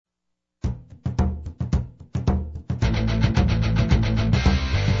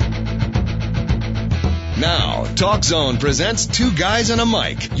Talk Zone presents Two Guys and a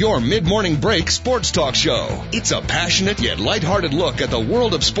Mic, your mid-morning break sports talk show. It's a passionate yet lighthearted look at the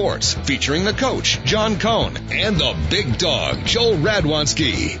world of sports, featuring the coach, John Cohn, and the Bigg Dogg, Joel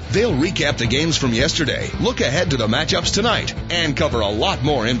Radwanski. They'll recap the games from yesterday, look ahead to the matchups tonight, and cover a lot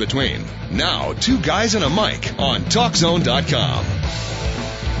more in between. Now, Two Guys and a Mic on TalkZone.com.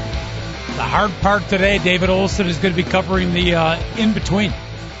 The hard part today, David Olson is going to be covering the in-between.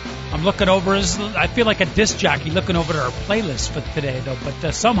 I'm looking over I feel like a disc jockey looking over at our playlist for today, though.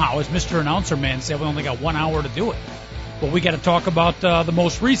 But somehow, as Mr. Announcer Man said, we only got 1 hour to do it. But we got to talk about the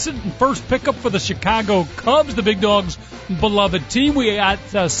most recent and first pickup for the Chicago Cubs, the Bigg Dogg's beloved team. We got,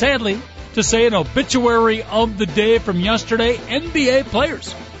 sadly, to say an obituary of the day from yesterday, NBA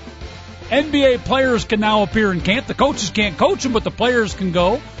players. NBA players can now appear in camp. The coaches can't coach them, but the players can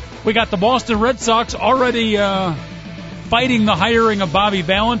go. We got the Boston Red Sox already fighting the hiring of Bobby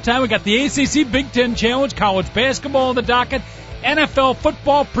Valentine. We got the ACC Big Ten Challenge, college basketball on the docket, NFL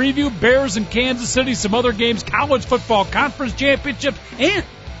football preview, Bears in Kansas City, some other games, college football conference championships,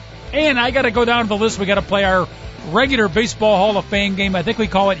 and I got to go down to the list. We got to play our regular baseball Hall of Fame game. I think we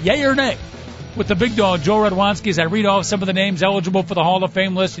call it Yay or Nay with the Bigg Dogg, Joe Radwanski, as I read off some of the names eligible for the Hall of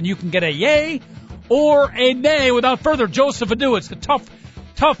Fame list, and you can get a yay or a nay. Without further, Joseph Adu. It's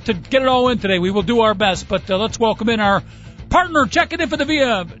tough to get it all in today. We will do our best, but let's welcome in our partner checking in for the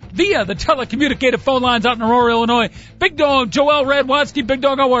via the telecommunicated phone lines out in Aurora, Illinois. Bigg Dogg, Joel Radwanski. Bigg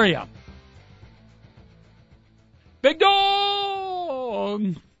Dogg, how are you? Bigg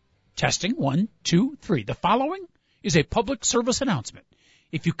Dogg. Testing 1, 2, 3. The following is a public service announcement.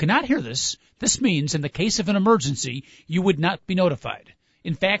 If you cannot hear this, this means in the case of an emergency, you would not be notified.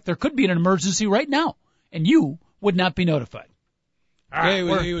 In fact, there could be an emergency right now, and you would not be notified.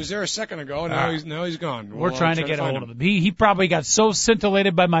 Yeah, he was there a second ago, and now he's gone. We're trying to get a hold of him. He probably got so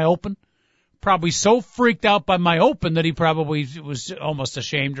scintillated by my open, probably so freaked out by my open that he probably was almost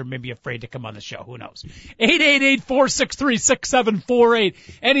ashamed or maybe afraid to come on the show. Who knows? 888-463-6748.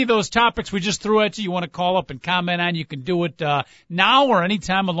 Any of those topics we just threw at you, you want to call up and comment on, you can do it now or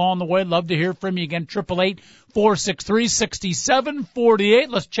anytime along the way. Love to hear from you again. 888-463-6748.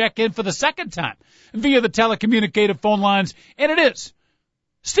 Let's check in for the second time via the telecommunicated phone lines, and it is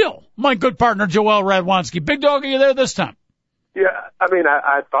still my good partner, Joel Radwanski. Bigg Dogg, are you there this time? Yeah, I mean,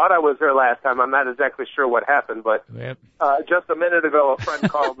 I thought I was there last time. I'm not exactly sure what happened, but just a minute ago, a friend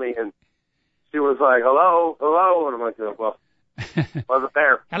called me, and she was like, hello, and I'm like, well, wasn't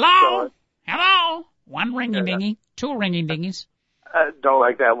there. Hello. One ringy-dingy, two ringy-dingies. Don't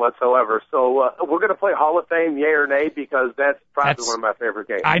like that whatsoever. So we're going to play Hall of Fame, yay or nay, because that's probably one of my favorite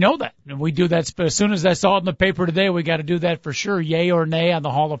games. I know that. And we do that. As soon as I saw it in the paper today, we got to do that for sure, yay or nay on the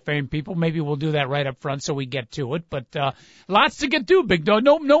Hall of Fame people. Maybe we'll do that right up front so we get to it. But lots to get to, Bigg Dogg.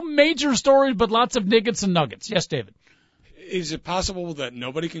 No major stories, but lots of niggets and nuggets. Yes, David. Is it possible that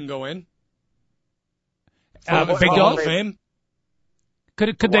nobody can go in? Bigg Dogg? Hall of Fame?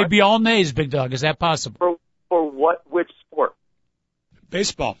 Could they be all nays, Bigg Dogg? Is that possible? For what? Which sport?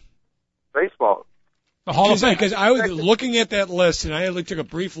 Baseball. The Hall of Fame. Because I was looking at that list, and I took a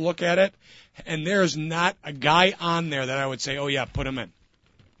brief look at it, and there's not a guy on there that I would say, oh, yeah, put him in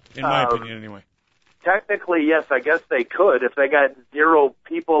my opinion, anyway. Technically, yes, I guess they could. If they got 0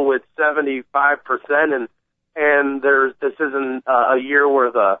 people with 75%, and this isn't a year where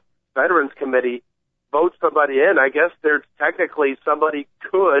the Veterans Committee votes somebody in, I guess there's technically somebody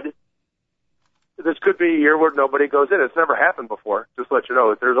could. This could be a year where nobody goes in. It's never happened before. Just to let you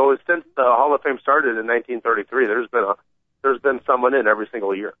know, there's always, since the Hall of Fame started in 1933, there's been someone in every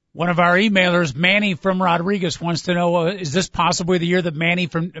single year. One of our emailers, Manny from Rodriguez, wants to know: is this possibly the year that Manny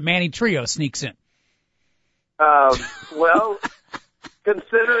from Manny Trio sneaks in? Well,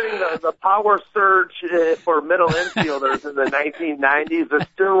 considering the power surge for middle infielders in the 1990s, the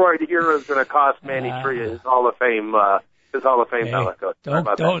steroid era is going to cost Manny Trio his Hall of Fame.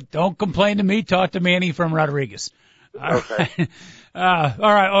 Don't complain to me. Talk to Manny from Rodriguez. Okay. All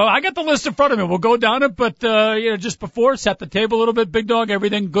right. Well, I got the list in front of me. We'll go down it, but just before, set the table a little bit. Bigg Dogg,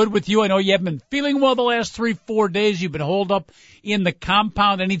 everything good with you? I know you haven't been feeling well the last 3-4 days. You've been holed up in the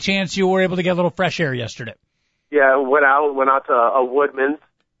compound. Any chance you were able to get a little fresh air yesterday? Yeah, went out to a Woodman's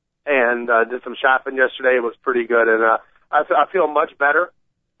and did some shopping yesterday. It was pretty good, and I feel much better.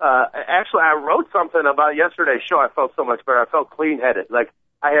 Actually, I wrote something about yesterday's show. I felt so much better. I felt clean-headed. Like,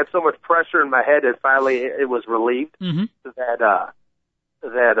 I had so much pressure in my head, and finally it was relieved that I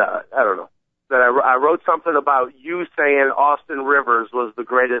don't know, that I wrote something about you saying Austin Rivers was the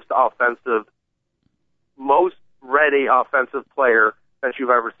greatest most ready offensive player that you've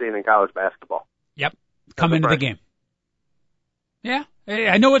ever seen in college basketball. Yep. Come into the game. Yeah,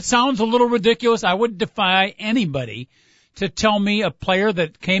 I know it sounds a little ridiculous. I would defy anybody to tell me a player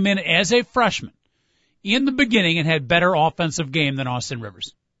that came in as a freshman in the beginning and had better offensive game than Austin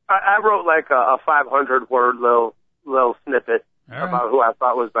Rivers. I wrote like a 500-word little snippet about who I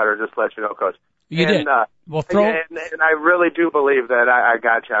thought was better, just to let you know, Coach. You did. Well, and I really do believe that I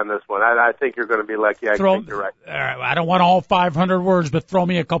got you on this one. I think you're going to be like, yeah, I think you're right. All right, I don't want all 500 words, but throw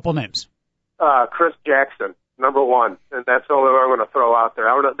me a couple names. Chris Jackson, number one, and that's the only one I'm going to throw out there.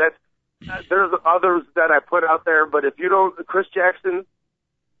 There's others that I put out there, but if you don't, Chris Jackson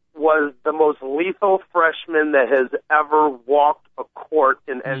was the most lethal freshman that has ever walked a court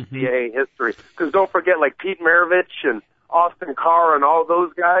in NCAA history. Because don't forget, like Pete Maravich and Austin Carr and all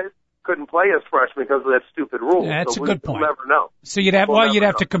those guys couldn't play as freshmen because of that stupid rule. Yeah, that's so a good point. We'll never know. So you'd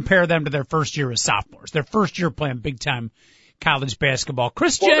have to compare them to their first year as sophomores. Their first year playing big time college basketball.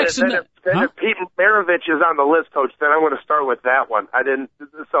 Chris Jackson. If Pete Maravich is on the list, Coach, then I'm going to start with that one.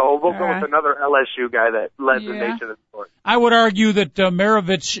 So we'll go with another LSU guy that led the nation in sports. I would argue that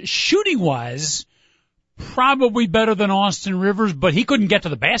Maravich, shooting wise, probably better than Austin Rivers, but he couldn't get to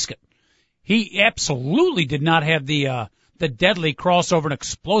the basket. He absolutely did not have the deadly crossover and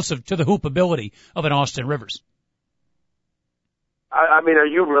explosive to the hoop ability of an Austin Rivers. I mean, are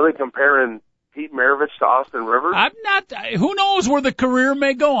you really comparing Pete Maravich to Austin Rivers? I'm not. Who knows where the career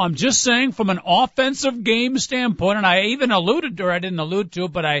may go? I'm just saying from an offensive game standpoint, and I even alluded to, or I didn't allude to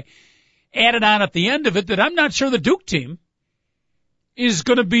it, but I added on at the end of it that I'm not sure the Duke team is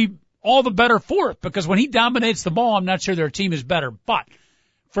going to be all the better for it, because when he dominates the ball, I'm not sure their team is better. But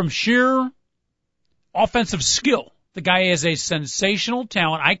from sheer offensive skill, the guy has a sensational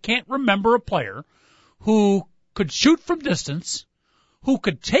talent. I can't remember a player who could shoot from distance, who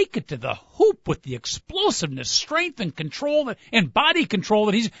could take it to the hoop with the explosiveness, strength, and control and body control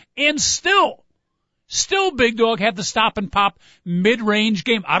that and still Bigg Dogg had the stop and pop mid-range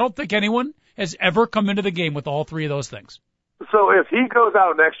game. I don't think anyone has ever come into the game with all three of those things. So if he goes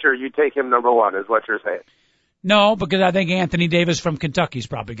out next year, you take him number one, is what you're saying? No, because I think Anthony Davis from Kentucky is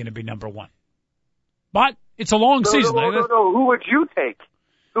probably going to be number one. But it's a long season. No. Who would you take?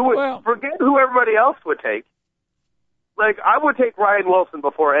 Forget who everybody else would take. Like, I would take Ryan Wilson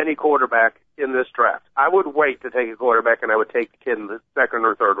before any quarterback in this draft. I would wait to take a quarterback, and I would take the kid in the second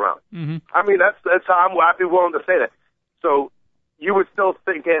or third round. Mm-hmm. I mean, that's how I'd be willing to say that. So you would still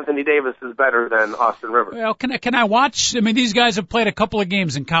think Anthony Davis is better than Austin Rivers? Well, can I watch? I mean, these guys have played a couple of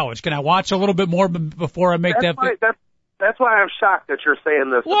games in college. Can I watch a little bit more before I make that? That's why I'm shocked that you're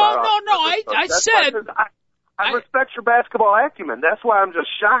saying this. Well, I said. I respect your basketball acumen. That's why I'm just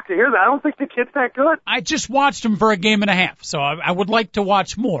shocked to hear that. I don't think the kid's that good. I just watched him for a game and a half, so I would like to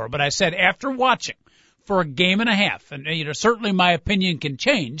watch more. But I said after watching for a game and a half, and certainly my opinion can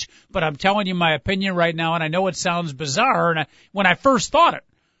change, but I'm telling you my opinion right now, and I know it sounds bizarre. And when I first thought it,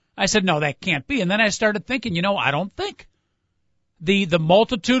 I said, no, that can't be. And then I started thinking, I don't think. The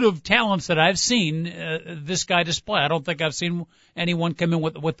multitude of talents that I've seen this guy display, I don't think I've seen anyone come in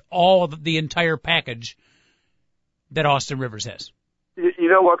with all of the entire package that Austin Rivers has. You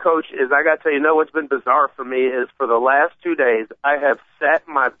know what, Coach, is I got to tell you, what's been bizarre for me is for the last 2 days, I have sat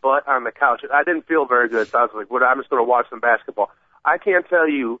my butt on the couch. I didn't feel very good, so I was like, I'm just going to watch some basketball. I can't tell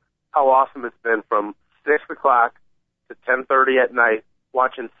you how awesome it's been from 6 o'clock to 10:30 at night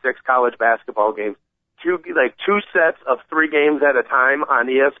watching 6 college basketball games. Two sets of 3 games at a time on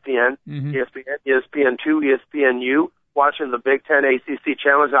ESPN, ESPN2, ESPNU, watching the Big Ten ACC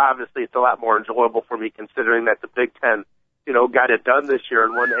Challenge. Obviously, it's a lot more enjoyable for me considering that the Big Ten, got it done this year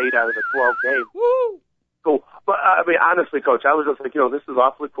and won 8 out of the 12 games. Woo! Cool. But, I mean, honestly, Coach, I was just like, this is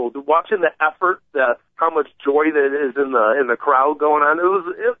awfully cool. Watching the effort, how much joy that is in the crowd going on,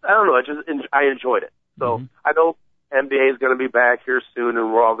 I don't know, I enjoyed it. So I know NBA is going to be back here soon,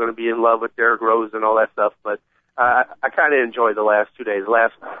 and we're all going to be in love with Derrick Rose and all that stuff, but I kind of enjoyed the last 2 days.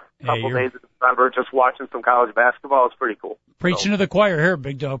 Last couple days of December, just watching some college basketball. It's pretty cool. Preaching to the choir here,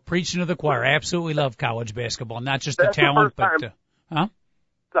 Bigg Dogg. Preaching to the choir. I absolutely love college basketball, not just the talent, but huh?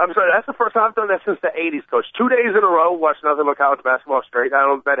 I'm sorry, that's the first time I've done that since the 80s, Coach. 2 days in a row, watched nothing but college basketball straight.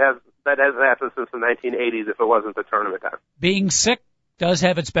 That hasn't happened since the 1980s if it wasn't the tournament time. Being sick does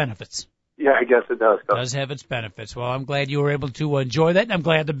have its benefits. Yeah, I guess it does. Coach. Does have its benefits. Well, I'm glad you were able to enjoy that, and I'm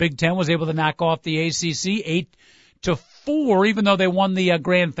glad the Big Ten was able to knock off the ACC 8-4, even though they won the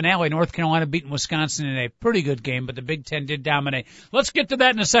grand finale. North Carolina beating Wisconsin in a pretty good game, but the Big Ten did dominate. Let's get to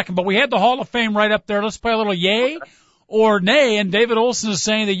that in a second, but we had the Hall of Fame right up there. Let's play a little yay or nay, and David Olson is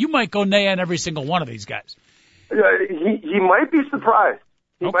saying that you might go nay on every single one of these guys. He might be surprised.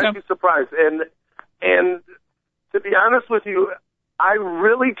 He might be surprised. And to be honest with you, I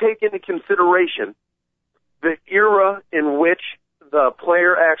really take into consideration the era in which the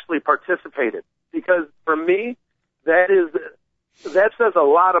player actually participated. Because for me, that says a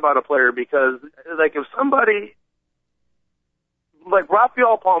lot about a player, because like if somebody like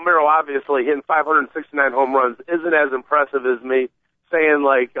Rafael Palmeiro, obviously hitting 569 home runs isn't as impressive as me saying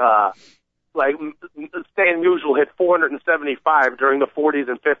like Stan Musial hit 475 during the 40s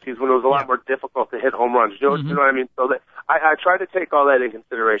and 50s when it was a lot more difficult to hit home runs. You know what I mean? So that I try to take all that in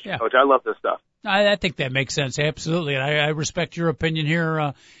consideration, Coach. I love this stuff. I think that makes sense, absolutely, and I respect your opinion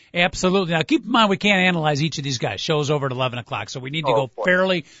here, absolutely. Now, keep in mind we can't analyze each of these guys. Show's over at 11 o'clock, so we need to go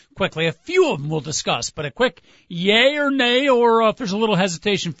fairly quickly. A few of them we'll discuss, but a quick yay or nay, or if there's a little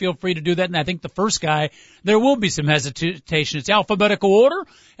hesitation, feel free to do that. And I think the first guy, there will be some hesitation. It's alphabetical order.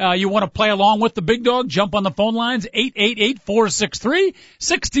 You want to play along with the Big Dog, jump on the phone lines,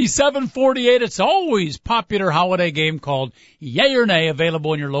 888-463-6748. It's always popular holiday game called Yay or Nay,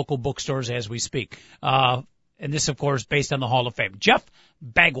 available in your local bookstores as we speak. And this, of course, based on the Hall of Fame. Jeff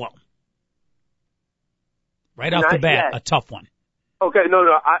Bagwell. Right off the bat, a tough one. Okay,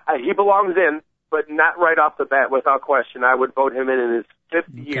 no, he belongs in, but not right off the bat, without question. I would vote him in his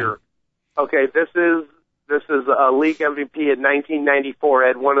fifth year. Okay, this is a league MVP in 1994.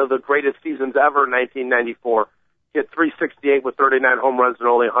 Had one of the greatest seasons ever in 1994. Hit 368 with 39 home runs in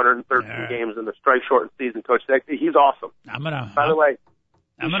only 113 games in the strike-shortened season, Coach. He's awesome. By the way,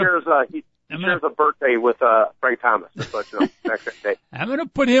 he shares a birthday with Frank Thomas. Just let you know. Next day. I'm going to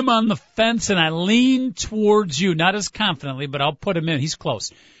put him on the fence, and I lean towards you. Not as confidently, but I'll put him in. He's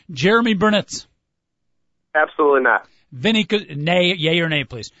close. Jeremy Burnitz. Absolutely not. Vinny, nay, yay or nay,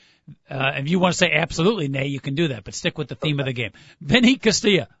 please. If you want to say absolutely nay, you can do that, but stick with the theme of the game. Vinny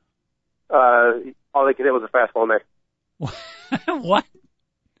Castilla. All they could hit was a fastball, Nick. What?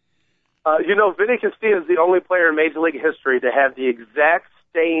 Vinny Castilla is the only player in Major League history to have the exact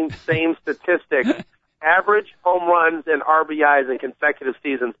same statistics, average home runs and RBIs in consecutive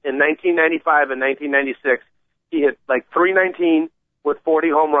seasons. In 1995 and 1996, he hit like 319 with 40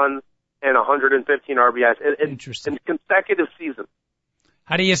 home runs and 115 RBIs in consecutive seasons.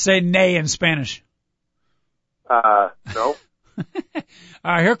 How do you say nay in Spanish? No. All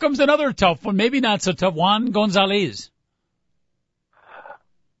right, here comes another tough one. Maybe not so tough. Juan Gonzalez.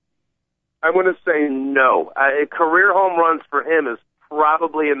 I'm going to say no. Career home runs for him is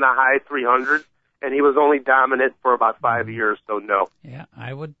probably in the high 300s, and he was only dominant for about 5 years, so no. Yeah,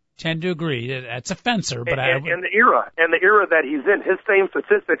 I would tend to agree. That's a fencer, but and the era that he's in, his same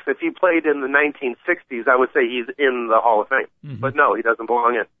statistics, if he played in the 1960s, I would say he's in the Hall of Fame. But no, he doesn't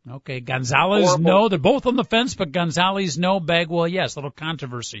belong in. Okay, Gonzalez, no. They're both on the fence, but Gonzalez, no. Bagwell, yes. Little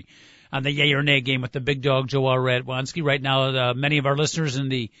controversy on the yay or nay game with the Big Dog, Joel Radwanski. Right now, many of our listeners in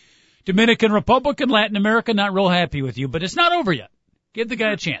the Dominican Republic and Latin America not real happy with you, but it's not over yet. Give the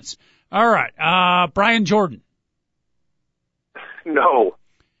guy a chance. All right, Brian Jordan. No.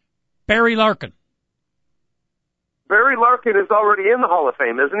 Barry Larkin. Barry Larkin is already in the Hall of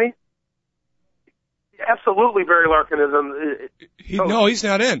Fame, isn't he? Absolutely, Barry Larkin is in. No, he's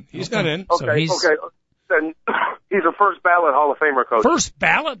not in. He's not in. Okay. Then he's a first ballot Hall of Famer, Coach. First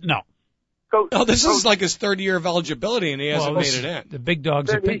ballot? No. No, this is like his third year of eligibility, and he hasn't made it in. The Big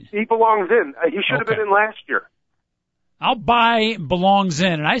Dog's opinion. He belongs in. He should have been in last year. I'll buy belongs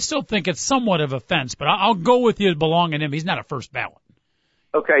in, and I still think it's somewhat of a fence, but I'll go with you belonging in. He's not a first ballot.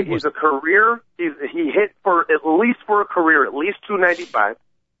 Okay, he's a career. He hit for at least 295.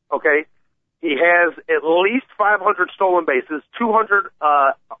 Okay, he has at least 500 stolen bases, 200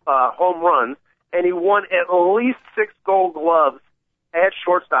 home runs, and he won at least 6 Gold Gloves at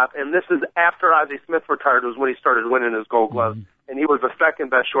shortstop. And this is after Ozzie Smith retired, was when he started winning his Gold Gloves, and he was the second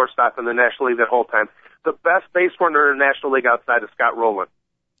best shortstop in the National League that whole time. The best base runner in the National League outside of Scott Rowland.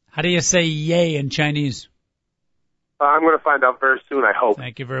 How do you say yay in Chinese? I'm going to find out very soon, I hope.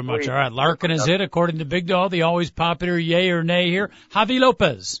 Thank you very much. Please. All right, Larkin is it, according to Big Dog, the always popular yay or nay here. Javi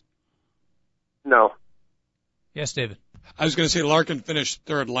Lopez. No. Yes, David. I was going to say Larkin finished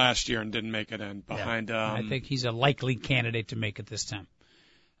third last year and didn't make it in behind. I think he's a likely candidate to make it this time.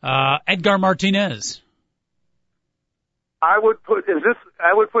 Edgar Martinez. I would put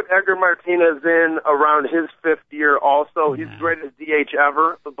Edgar Martinez in around his fifth year also. He's the greatest DH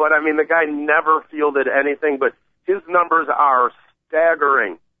ever, but I mean the guy never fielded anything, but his numbers are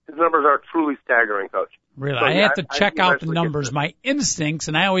staggering. His numbers are truly staggering, Coach. Really? So, I have to check out the numbers. My instincts,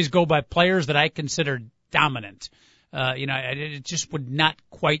 and I always go by players that I consider dominant. It just would not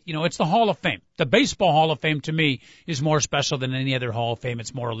quite, it's the Hall of Fame. The Baseball Hall of Fame to me is more special than any other Hall of Fame.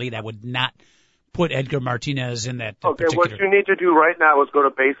 It's more elite. I would not put Edgar Martinez in that particular. What you need to do right now is go to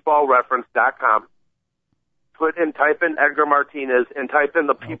baseballreference.com, type in Edgar Martinez and type in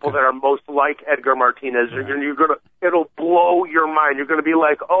the people that are most like Edgar Martinez. Right. It'll blow your mind. You're gonna be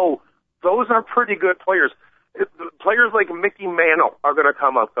like, oh, those are pretty good players. Players like Mickey Mantle are gonna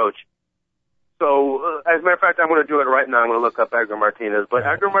come up, Coach. So, as a matter of fact, I'm going to do it right now. I'm going to look up Edgar Martinez. But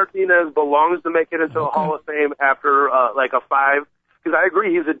Edgar Martinez belongs to make it into the Hall of Fame after like a 5. Because I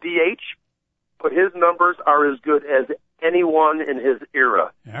agree, he's a DH, but his numbers are as good as anyone in his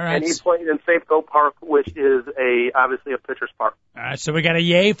era. All right. And he played in Safeco Park, which is obviously a pitcher's park. All right, so we got a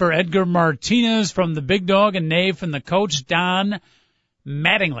yay for Edgar Martinez from the Bigg Dogg and nay from the coach, Don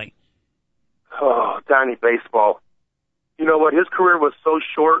Mattingly. Oh, Donnie Baseball. You know what? His career was so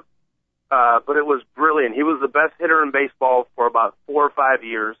short. But it was brilliant. He was the best hitter in baseball for about 4 or 5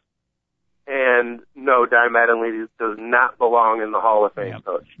 years. And no, Don Mattingly does not belong in the Hall of Fame,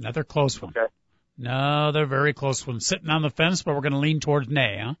 Coach. Another close one. Okay. No, they're very close one. Sitting on the fence, but we're going to lean towards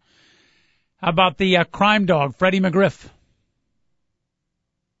nay, huh? How about the crime dog, Freddie McGriff?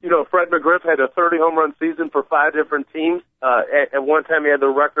 You know, Fred McGriff had a 30 home run season for 5 different teams. At one time, he had the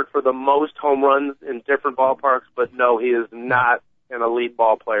record for the most home runs in different ballparks, but no, he is not an elite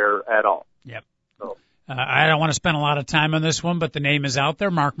ball player at all. Yep. So. I don't want to spend a lot of time on this one, but the name is out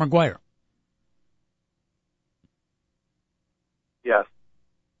there, Mark McGwire. Yes.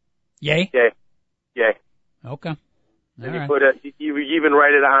 Yay? Yay. Okay. And you even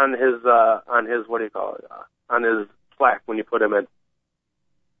write it on his what do you call it? On his plaque when you put him in.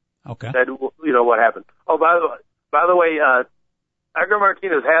 Okay. That, you know what happened. Oh, by the way, Edgar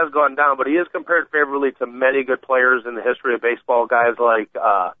Martinez has gone down, but he is compared favorably to many good players in the history of baseball, guys like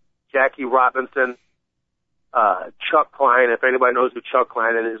Jackie Robinson, Chuck Klein. If anybody knows who Chuck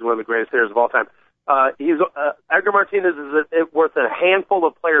Klein is, he's one of the greatest hitters of all time. Edgar Martinez is worth a handful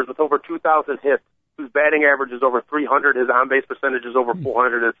of players with over 2,000 hits, whose batting average is over 300, his on-base percentage is over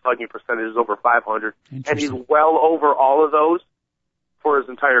 400, his slugging percentage is over 500, and he's well over all of those for his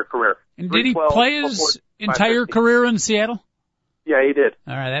entire career. And did he play his entire career in Seattle? Yeah, he did.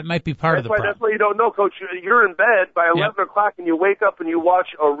 All right, that might be part of the problem. That's why you don't know, Coach. You're in bed by 11 o'clock and you wake up and you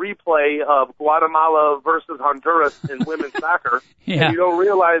watch a replay of Guatemala versus Honduras in women's soccer, and you don't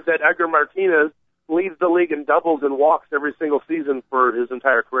realize that Edgar Martinez leads the league in doubles and walks every single season for his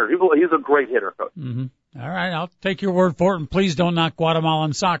entire career. He's a great hitter, Coach. Mm-hmm. All right, I'll take your word for it, and please don't knock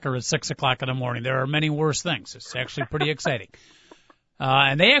Guatemalan soccer at 6 o'clock in the morning. There are many worse things. It's actually pretty exciting.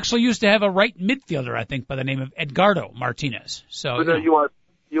 And they actually used to have a right midfielder, I think, by the name of Edgardo Martinez. So you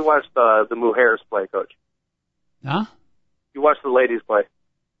watched the Mujeres play, Coach? Huh? You watched the ladies play?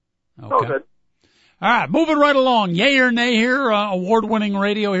 Okay. Oh, good. All right, moving right along. Yay or nay here, award-winning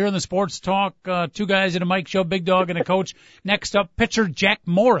radio here in the Sports Talk. 2 guys in a mic show, Bigg Dogg and a coach. Next up, pitcher Jack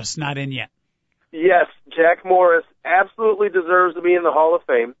Morris, not in yet. Yes, Jack Morris absolutely deserves to be in the Hall of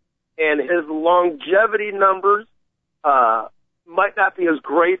Fame, and his longevity numbers might not be as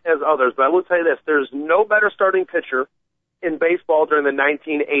great as others, but I will tell you this, there's no better starting pitcher in baseball during the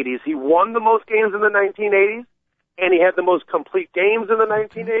 1980s. He won the most games in the 1980s, and he had the most complete games in the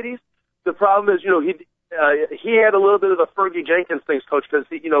 1980s. The problem is, he had a little bit of the Fergie Jenkins things, Coach, because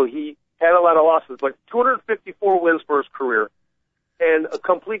he had a lot of losses, but 254 wins for his career, and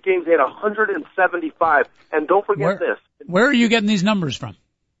complete games he had 175. And don't forget this. Where are you getting these numbers from?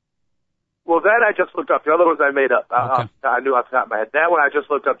 Well, that I just looked up. The other ones I made up. Okay. I knew off the top of my head. That one I just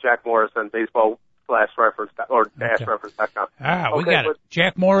looked up Jack Morris on baseball/reference or -reference.com. We got it.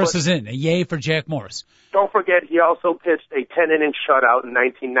 Jack Morris is in. A yay for Jack Morris. Don't forget, he also pitched a 10-inning shutout in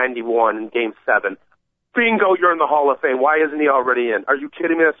 1991 in Game 7. Bingo, you're in the Hall of Fame. Why isn't he already in? Are you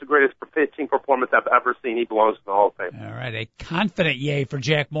kidding me? That's the greatest pitching performance I've ever seen. He belongs in the Hall of Fame. All right, a confident yay for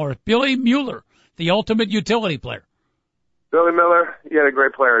Jack Morris. Billy Mueller, the ultimate utility player. Billy Miller, you had a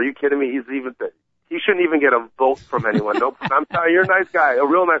great player. Are you kidding me? He shouldn't even get a vote from anyone. Nope. I'm sorry, you're a nice guy, a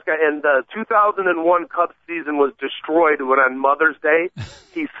real nice guy. And the 2001 Cubs season was destroyed when on Mother's Day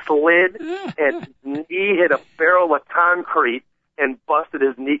he slid and he hit a barrel of concrete and busted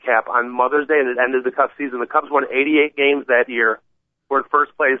his kneecap on Mother's Day, and it ended the Cubs season. The Cubs won 88 games that year, were in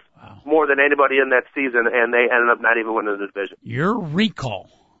first place more than anybody in that season, and they ended up not even winning the division. Your recall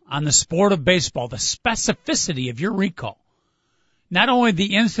on the sport of baseball, the specificity of your recall, not only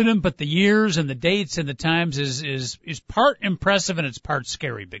the incident, but the years and the dates and the times is part impressive and it's part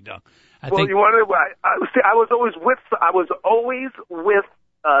scary, Bigg Dogg. I was always with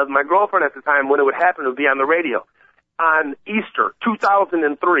my girlfriend at the time when it would happen. It would be on the radio. On Easter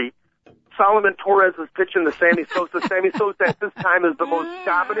 2003, Solomon Torres is pitching to Sammy Sosa. Sammy Sosa at this time is the most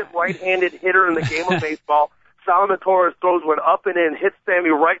dominant right-handed hitter in the game of baseball. Solomon Torres throws one up and in, hits Sammy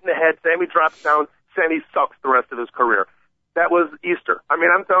right in the head. Sammy drops down. Sammy sucks the rest of his career. That was Easter. I mean,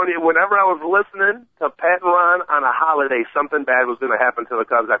 I'm telling you, whenever I was listening to Pat and Ron on a holiday, something bad was going to happen to the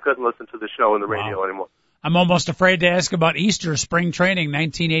Cubs. I couldn't listen to the show on the radio anymore. I'm almost afraid to ask about Easter spring training,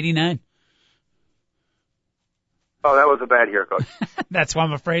 1989. Oh, that was a bad year, Coach. That's why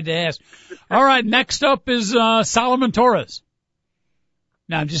I'm afraid to ask. All right, next up is Solomon Torres.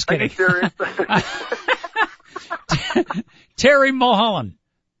 No, I'm just kidding. Are you serious? Terry Mulholland.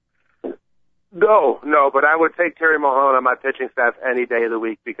 No, but I would take Terry Mulholland on my pitching staff any day of the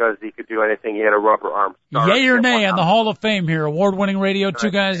week because he could do anything. He had a rubber arm. Yay or nay on the Hall of Fame here. Award-winning radio,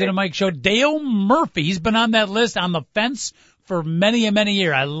 two guys in a mic show. Dale Murphy. He's been on that list on the fence for many and many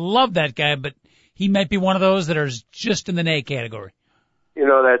years. I love that guy, but he might be one of those that are just in the nay category. You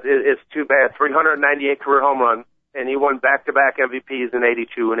know, that it's too bad. 398 career home runs, and he won back-to-back MVPs in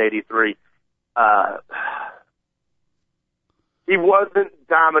 82 and 83. He wasn't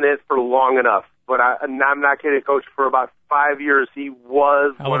dominant for long enough, but I'm not kidding, Coach. For about 5 years, he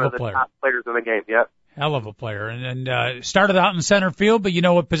was one of the top players in the game. Yep. Hell of a player. And started out in center field, but you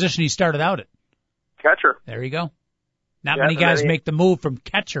know what position he started out at? Catcher. There you go. Not many guys make the move from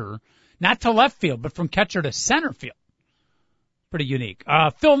catcher, not to left field, but from catcher to center field. Pretty unique.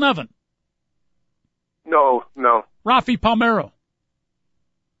 Phil Nevin. No. Rafi Palmeiro.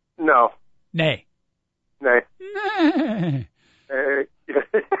 No. Nay.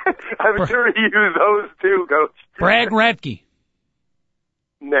 I'm sure he used those too, Coach. Bragg Ratke.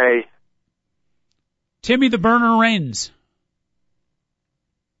 Nay. Timmy the Burner Raines.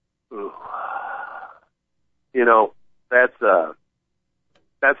 Ooh. You know, that's a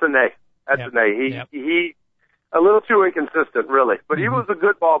nay. That's a nay. He a little too inconsistent, really. But he was a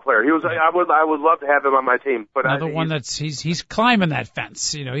good ball player. He was. I would love to have him on my team. But another one that's he's climbing that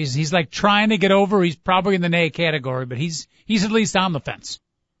fence. You know, he's like trying to get over. He's probably in the nay category, but he's at least on the fence.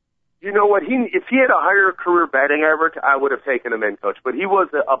 You know what? If he had a higher career batting average, I would have taken him in, Coach. But he was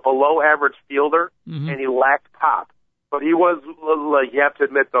a below average fielder, and he lacked pop. But he was. You have to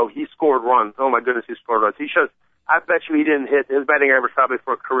admit, though, he scored runs. Oh my goodness, he scored runs. I bet you he didn't hit his batting average probably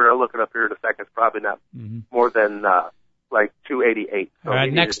for a career. I'll look it up here in a second. It's probably not more than like 288. So all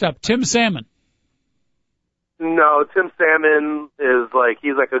right, next up, Tim Salmon. No, Tim Salmon is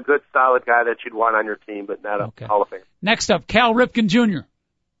he's like a good, solid guy that you'd want on your team, but not a Hall of Fame. Next up, Cal Ripken Jr.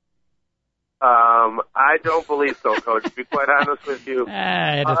 I don't believe so, Coach. To be quite honest with you,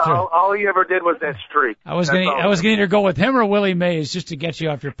 all he ever did was that streak. I was going to either go with him or Willie Mays just to get you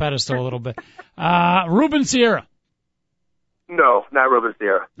off your pedestal a little bit. Ruben Sierra. No, not Ruben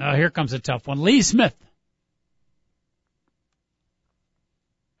Sierra. Here comes a tough one. Lee Smith.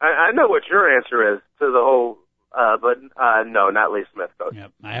 I know what your answer is to the whole, but no, not Lee Smith, Coach.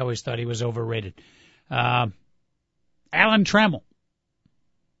 Yep, I always thought he was overrated. Alan Trammell.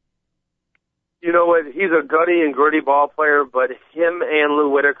 You know what? He's a gutty and gritty ball player, but him and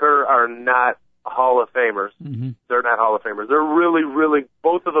Lou Whitaker are not Hall of Famers. They're not Hall of Famers. They're really, really,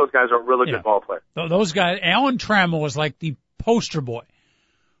 both of those guys are really good ball players. Those guys, Alan Trammell was like the poster boy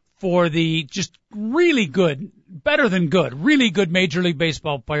for the just really good, better than good, really good Major League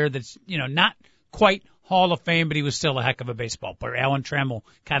Baseball player that's, not quite Hall of Fame, but he was still a heck of a baseball player. Alan Trammell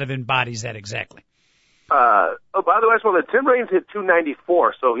kind of embodies that exactly. By the way, I saw that Tim Raines hit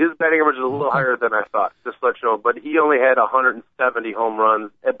 294, so his batting average is a little higher than I thought, just to let you know. But he only had 170 home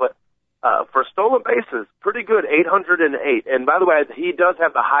runs. But for stolen bases, pretty good, 808. And by the way, he does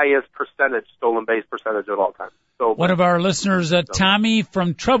have the highest stolen base percentage of all time. So one of our listeners, Tommy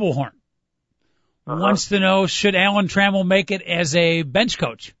from Troublehorn, wants to know, should Alan Trammell make it as a bench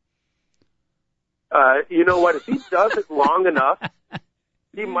coach? You know what? If he does it long enough,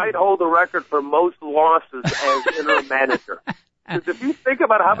 he might hold the record for most losses as interim manager. Because if you think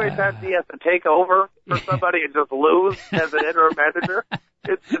about how many times he has to take over for somebody and just lose as an interim manager,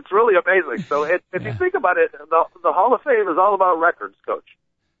 it's really amazing. So if you think about it, the Hall of Fame is all about records, Coach.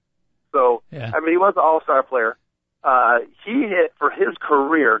 So, I mean, he was an all-star player. He hit, for his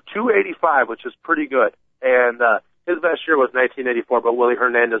career, 285, which is pretty good. And his best year was 1984, but Willie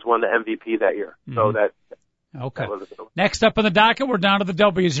Hernandez won the MVP that year. So that... Okay. Next up on the docket, we're down to the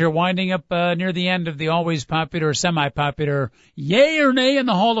W's here, winding up near the end of the always popular, semi-popular yay or nay in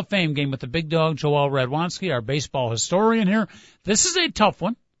the Hall of Fame game with the Bigg Dogg, Joel Radwanski, our baseball historian here. This is a tough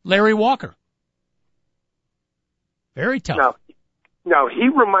one. Larry Walker. Very tough. Now he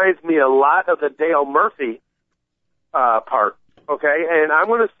reminds me a lot of the Dale Murphy part, okay? And I'm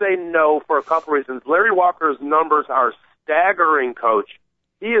going to say no for a couple reasons. Larry Walker's numbers are staggering, Coach.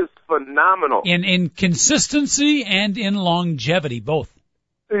 He is phenomenal. In consistency and in longevity, both.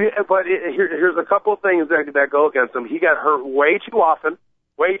 But here's a couple of things that go against him. He got hurt way too often,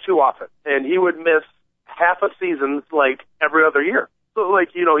 and he would miss half a season like every other year. So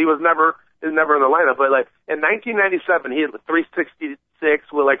like, he was never in the lineup. But like in 1997, he had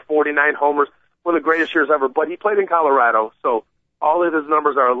 366 with like 49 homers, one of the greatest years ever. But he played in Colorado, so all of his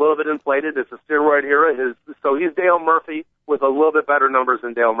numbers are a little bit inflated. It's a steroid era. So he's Dale Murphy with a little bit better numbers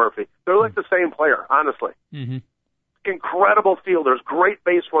than Dale Murphy. They're like the same player, honestly. Mm-hmm. Incredible fielders, great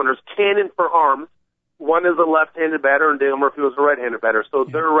base runners, cannon for arms. One is a left-handed batter, and Dale Murphy was a right-handed batter. So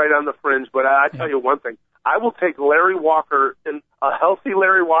they're right on the fringe. But I tell you one thing. I will take Larry Walker, a healthy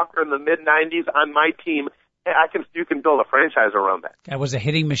Larry Walker in the mid-90s on my team. You can build a franchise around that. That was a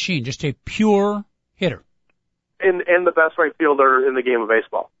hitting machine, just a pure hitter. And the best right fielder in the game of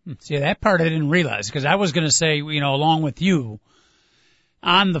baseball. See, that part I didn't realize, because I was going to say, along with you,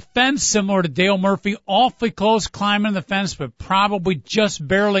 on the fence, similar to Dale Murphy, awfully close climbing the fence, but probably just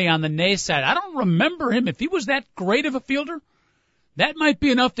barely on the Nay side. I don't remember him. If he was that great of a fielder, that might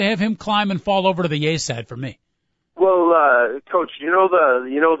be enough to have him climb and fall over to the Yay side for me. Well, Coach,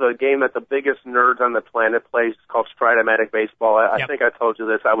 the game that the biggest nerds on the planet plays called Stratomatic Baseball. I think I told you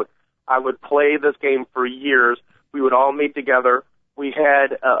this. I would play this game for years. We would all meet together. We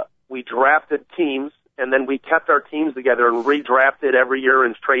drafted teams, and then we kept our teams together and redrafted every year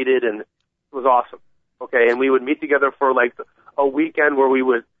and traded, and it was awesome. Okay, and we would meet together for like a weekend where we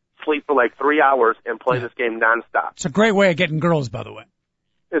would sleep for like 3 hours and play this game nonstop. It's a great way of getting girls, by the way.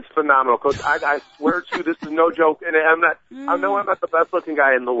 It's phenomenal, Coach. I swear to you, this is no joke, and I know I'm not the best looking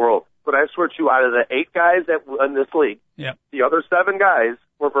guy in the world, but I swear to you, out of the 8 guys in this league, the other 7 guys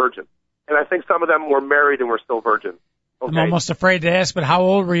were virgin. And I think some of them were married and were still virgin. Okay? I'm almost afraid to ask, but how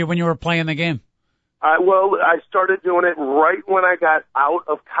old were you when you were playing the game? I started doing it right when I got out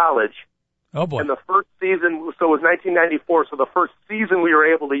of college. Oh, boy. And the first season, so it was 1994, so the first season we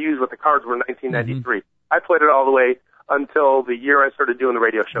were able to use with the cards were 1993. Mm-hmm. I played it all the way until the year I started doing the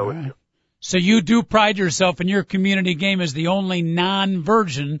radio show with you. So you do pride yourself in your community game as the only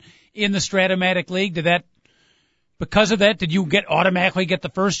non-virgin in the Stratomatic League. Because of that, did you automatically get the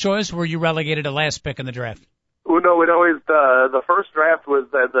first choice, or were you relegated to last pick in the draft? Well, no, it always the first draft was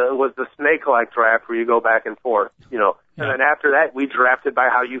the snake-like draft where you go back and forth, and then after that we drafted by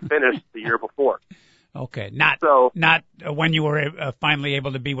how you finished the year before. Okay, not when you were finally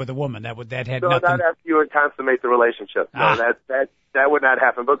able to be with a woman. That had nothing. Not after you would consummate the relationship. No, that would not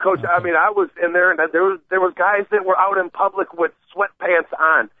happen. But Coach, okay. I mean, I was in there, and there was guys that were out in public with sweatpants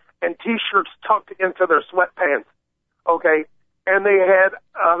on and T-shirts tucked into their sweatpants. Okay, and they had,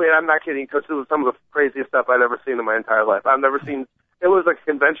 I'm not kidding, because it was some of the craziest stuff I'd ever seen in my entire life. I've never seen, it was a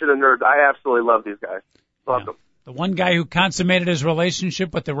convention of nerds. I absolutely love these guys. Love them. The one guy who consummated his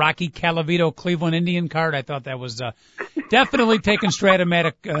relationship with the Rocky Calavito Cleveland Indian card, I thought that was definitely taking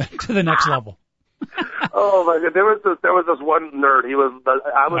Stratomatic to the next level. Oh my God, there was this one nerd. I was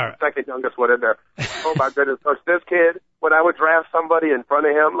the second youngest one in there. Oh my goodness, Coach, this kid, when I would draft somebody in front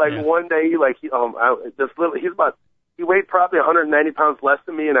of him, one day, he weighed probably 190 pounds less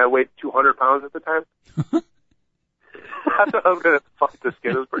than me, and I weighed 200 pounds at the time. I thought I was going to fuck this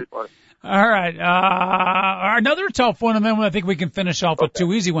kid. It was pretty funny. All right. Another tough one, and then I think we can finish off with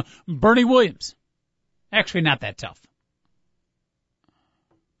 2 easy ones. Bernie Williams. Actually, not that tough.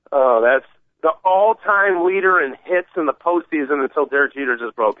 Oh, that's the all-time leader in hits in the postseason until Derek Jeter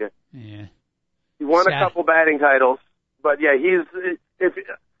just broke it. Yeah. He won a couple batting titles, but yeah,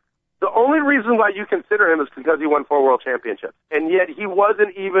 the only reason why you consider him is because he won 4 world championships. And yet he was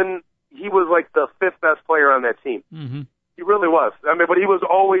like the 5th best player on that team. Mm-hmm. He really was. but he was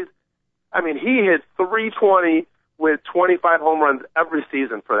always, he hit 320 with 25 home runs every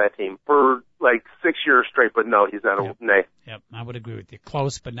season for that team for like 6 years straight, but no, he's not a Nay. Yep, I would agree with you.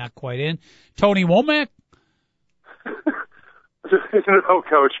 Close, but not quite in. Tony Womack? No,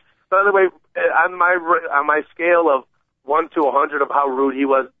 Coach. By the way, on my scale of 1 to 100 of how rude he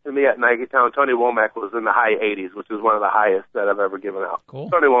was to me at Nike Town, Tony Womack was in the high 80s, which is one of the highest that I've ever given out. Cool.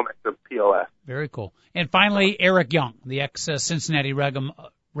 Tony Womack's a POS. Very cool. And finally, Eric Young, the ex-Cincinnati Red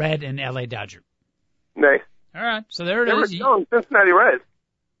and LA Dodger. Nay. All right, so there it Eric is. Young, Cincinnati Reds.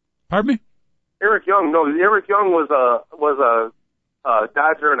 Pardon me? Eric Young was a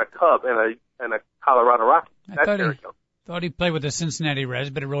Dodger and a Cub and a Colorado Rocky. That's Eric Young. Thought he played with the Cincinnati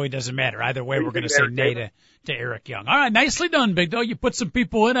Reds, but it really doesn't matter. Either way, we're going to say nay to Eric Young. All right, nicely done, Bigg Dogg. You put some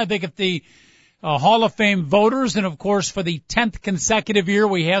people in. I think if the Hall of Fame voters, and of course for the 10th consecutive year,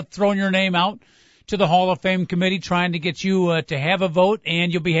 we have thrown your name out to the Hall of Fame committee trying to get you to have a vote,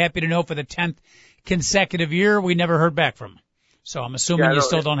 and you'll be happy to know for the 10th consecutive year, we never heard back from them. So I'm assuming you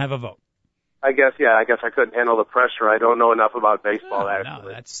still don't have a vote. I guess I couldn't handle the pressure. I don't know enough about baseball to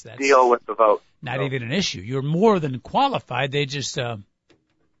that's deal with the vote. Not even an issue. You're more than qualified. They just,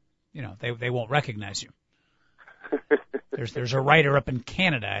 they won't recognize you. There's a writer up in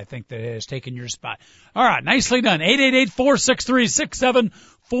Canada, I think, that has taken your spot. All right, nicely done.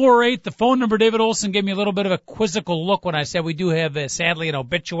 888-463-6748. The phone number. David Olson gave me a little bit of a quizzical look when I said we do have, sadly, an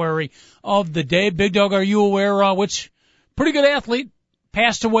obituary of the day. Big Dog, are you aware which pretty good athlete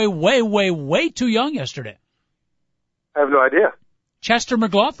passed away way too young yesterday? I have no idea. Chester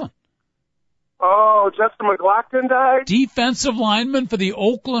McLaughlin. Oh, Chester McLaughlin died? Defensive lineman for the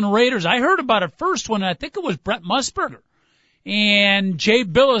Oakland Raiders. I heard about it first when I think it was Brett Musburger and Jay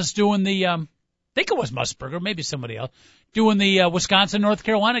Billis doing the, I think it was Musburger, maybe somebody else, doing the Wisconsin-North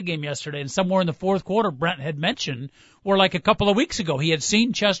Carolina game yesterday. And somewhere in the fourth quarter, Brent had mentioned, or like a couple of weeks ago, he had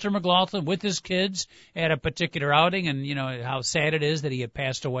seen Chester McLaughlin with his kids at a particular outing, and, you know, how sad it is that he had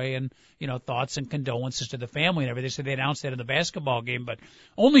passed away, and, you know, thoughts and condolences to the family and everything. So they announced that in the basketball game, but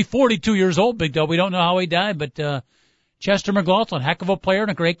only 42 years old, Big Dog. We don't know how he died, but Chester McLaughlin, heck of a player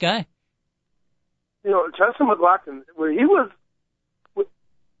and a great guy. You know, Chester McLaughlin, he was,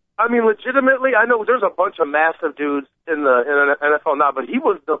 I mean, legitimately, I know there's a bunch of massive dudes in the NFL now, but he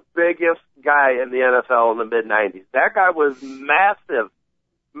was the biggest guy in the NFL in the mid-'90s. That guy was massive.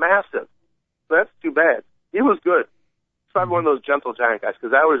 That's too bad. He was good. He's probably one of those gentle giant guys,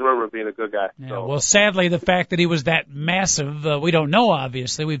 because I always remember him being a good guy. Yeah, so. Well, sadly, the fact that he was that massive, we don't know,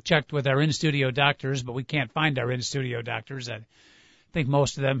 obviously. We've checked with our in-studio doctors, but we can't find our in-studio doctors. I think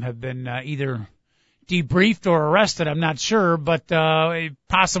most of them have been either debriefed or arrested, I'm not sure, but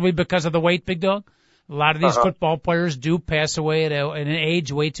possibly because of the weight, Big Dog. A lot of these football players do pass away at an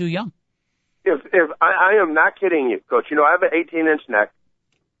age way too young. If I am not kidding you, Coach, you know, I have an 18-inch neck.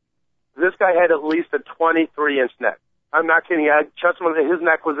 This guy had at least a 23-inch neck. I'm not kidding you. His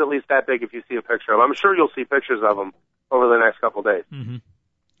neck was at least that big if you see a picture of him. I'm sure you'll see pictures of him over the next couple of days. Mm-hmm.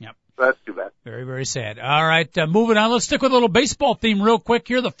 Yep. That's too bad. Very, very sad. All right, moving on. Let's stick with a little baseball theme real quick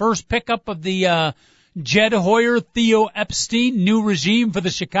here. The first pickup of the Jed Hoyer, Theo Epstein, new regime for the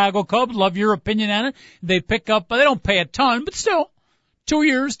Chicago Cubs. Love your opinion on it. They pick up, they don't pay a ton, but still, 2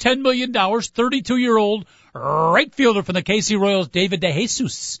 years, $10 million, 32-year-old right fielder from the KC Royals, David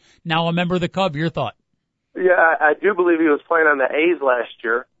DeJesus, now a member of the Cubs. Your thought? Yeah, I do believe he was playing on the A's last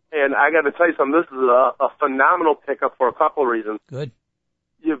year, and I got to tell you something. This is a phenomenal pickup for a couple of reasons. Good.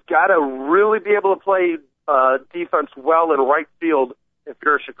 You've got to really be able to play defense well in right field if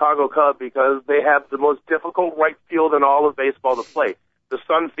you're a Chicago Cub, because they have the most difficult right field in all of baseball to play. The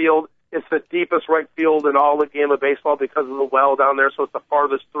Sun Field, it's the deepest right field in all the game of baseball because of the well down there, so it's the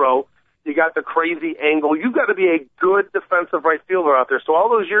farthest throw. You got the crazy angle. You've got to be a good defensive right fielder out there. So all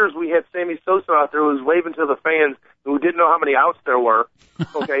those years we had Sammy Sosa out there who was waving to the fans who didn't know how many outs there were.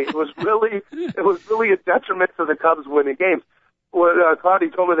 Okay, it was really a detriment to the Cubs winning games. When Claudia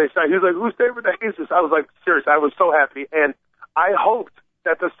told me they signed, he was like, "Who's David DeJesus?" I was like, seriously, I was so happy, and I hoped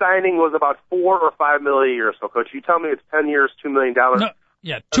that the signing was about $4 or $5 million a year. So, Coach, you tell me it's 10 years, $2 million. No,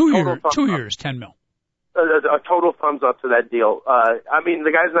 yeah, 2 years, $10 million. A total thumbs up to that deal. I mean,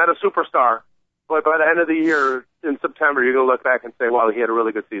 the guy's not a superstar, but by the end of the year in September, you're going to look back and say, wow, he had a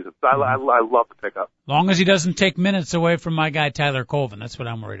really good season. So I love the pickup. Long as he doesn't take minutes away from my guy, Tyler Colvin. That's what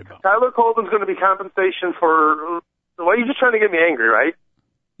I'm worried about. Tyler Colvin's going to be compensation for, well, you're just trying to get me angry, right?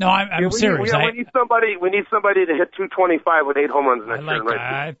 No, I'm serious. We need somebody to hit 225 with 8 home runs next year.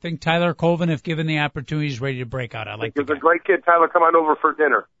 Right? I think Tyler Colvin, if given the opportunity, is ready to break out. He's a great kid. Tyler, come on over for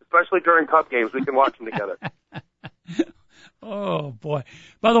dinner, especially during Cup games. We can watch them together. Oh, boy.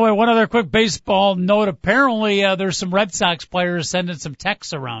 By the way, one other quick baseball note. Apparently, there's some Red Sox players sending some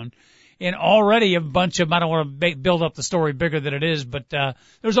texts around. And already a bunch of, I don't want to build up the story bigger than it is, but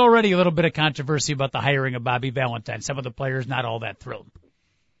there's already a little bit of controversy about the hiring of Bobby Valentine. Some of the players not all that thrilled.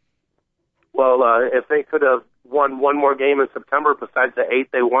 Well, if they could have won one more game in September besides the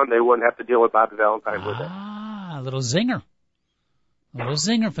 8 they won, they wouldn't have to deal with Bobby Valentine with it. Ah, a little zinger. A little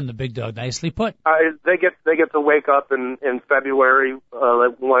zinger from the Big Dog. Nicely put. They get to wake up in February,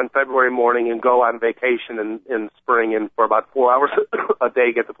 one February morning and go on vacation in spring, and for about 4 hours a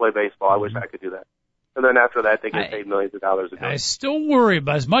day get to play baseball. I wish I could do that. And then after that, they get paid millions of dollars a day. I still worry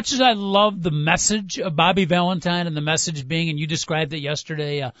about, as much as I love the message of Bobby Valentine and the message being, and you described it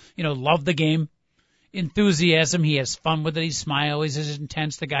yesterday, love the game, enthusiasm. He has fun with it. He smiles. He's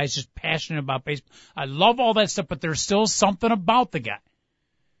intense. The guy's just passionate about baseball. I love all that stuff, but there's still something about the guy.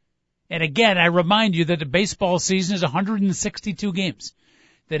 And again, I remind you that the baseball season is 162 games.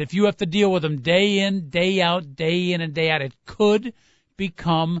 That if you have to deal with him day in, day out, it could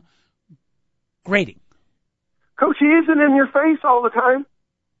become grating. Coach, he isn't in your face all the time.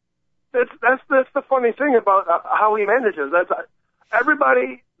 That's the funny thing about how he manages. That's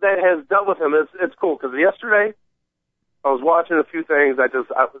everybody that has dealt with him. It's cool because yesterday I was watching a few things.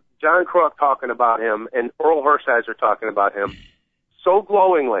 John Kruk talking about him and Earl Hershiser talking about him so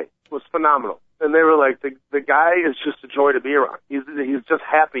glowingly was phenomenal. And they were like, the guy is just a joy to be around. He's just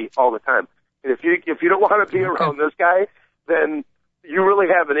happy all the time. And if you don't want to be around this guy, then you really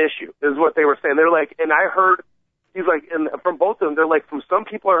have an issue, is what they were saying. They're like, and I heard, he's like, and from both of them, they're like, from some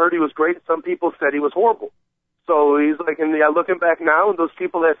people I heard he was great, some people said he was horrible. So he's like, and looking back now, those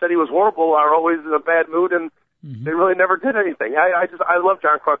people that said he was horrible are always in a bad mood, and they really never did anything. I love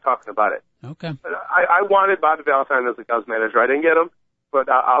John Kruk talking about it. Okay. I wanted Bobby Valentine as the Cubs manager. I didn't get him, but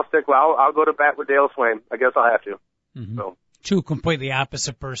I'll stick. Well, I'll go to bat with Dale Swain. I guess I'll have to. Mm-hmm. So. Two completely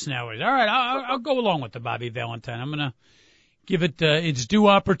opposite personalities. All right, I'll go along with the Bobby Valentine. I'm gonna give it its due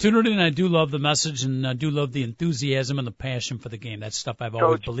opportunity, and I do love the message, and I do love the enthusiasm and the passion for the game. That's stuff I've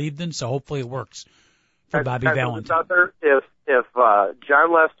always believed in, so hopefully it works for Bobby Valentine. If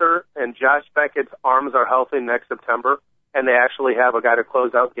John Lester and Josh Beckett's arms are healthy next September, and they actually have a guy to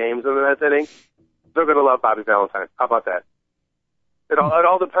close out games in the ninth inning, they're going to love Bobby Valentine. How about that? It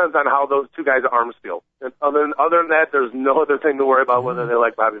all depends on how those two guys' arms feel. And other than that, there's no other thing to worry about whether they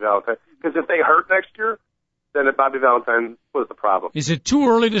like Bobby Valentine. Because if they hurt next year, then Bobby Valentine was the problem. Is it too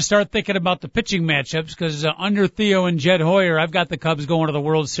early to start thinking about the pitching matchups? Because under Theo and Jed Hoyer, I've got the Cubs going to the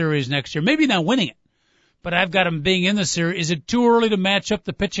World Series next year. Maybe not winning it, but I've got them being in the series. Is it too early to match up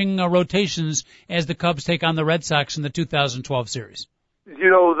the pitching rotations as the Cubs take on the Red Sox in the 2012 series?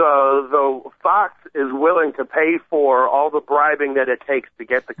 You know, the Fox is willing to pay for all the bribing that it takes to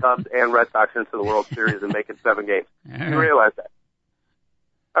get the Cubs and Red Sox into the World Series and make it 7 games. You realize that?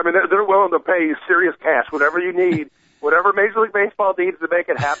 I mean, they're willing to pay you serious cash, whatever you need, whatever Major League Baseball needs to make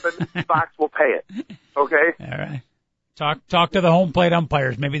it happen. Fox will pay it. Okay. All right. Talk to the home plate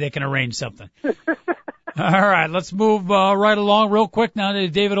umpires. Maybe they can arrange something. All right, let's move right along real quick now.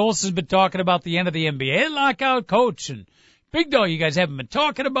 David Olson's been talking about the end of the NBA lockout, coach, and Bigg Dogg. You guys haven't been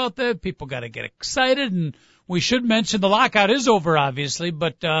talking about that. People got to get excited, and we should mention the lockout is over, obviously,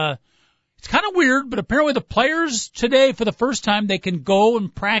 but it's kind of weird. But apparently the players today, for the first time, they can go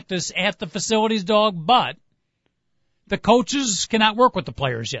and practice at the facilities, Dog, but the coaches cannot work with the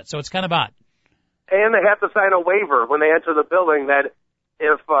players yet, so it's kind of odd. And they have to sign a waiver when they enter the building that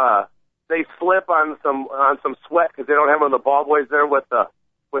if they slip on some sweat because they don't have one of the ball boys there with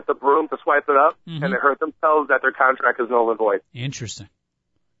the broom to swipe it up, and they hurt themselves, that their contract is null and void. Interesting.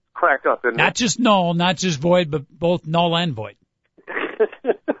 Cracked up, isn't it? Not just null, not just void, but both null and void.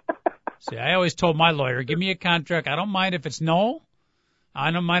 See, I always told my lawyer, give me a contract. I don't mind if it's null.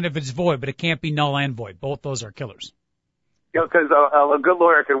 I don't mind if it's void, but it can't be null and void. Both those are killers. Yeah, because a good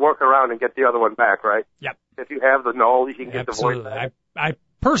lawyer can work around and get the other one back, right? Yep. If you have the null, you can get the void back. I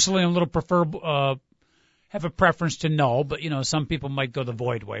personally am a little have a preference to null, but, you know, some people might go the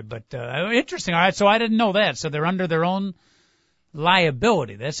void way. But interesting. All right, so I didn't know that. So they're under their own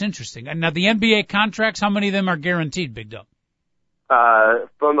liability. That's interesting. And now the NBA contracts, how many of them are guaranteed, Bigg Dogg?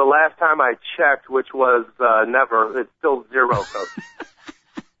 From the last time I checked, which was never, it's still 0, Coach.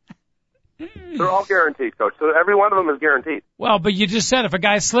 They're all guaranteed, Coach. So every one of them is guaranteed. Well, but you just said if a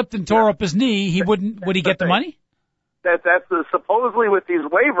guy slipped and tore up his knee, would he get the money? That's supposedly with these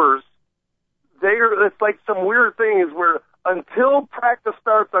waivers, it's like some weird things where until practice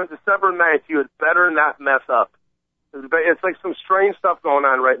starts on December 9th, you had better not mess up. It's like some strange stuff going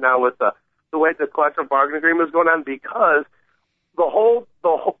on right now with the way the collective bargaining agreement is going on, because they're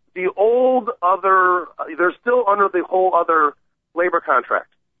still under the whole other labor contract.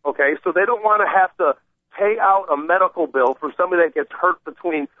 Okay, so they don't want to have to pay out a medical bill for somebody that gets hurt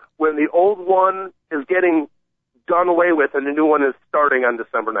between when the old one is getting done away with and the new one is starting on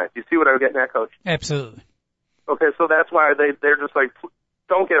December 9th. You see what I'm getting at, Coach? Absolutely. Okay, so that's why they're just like,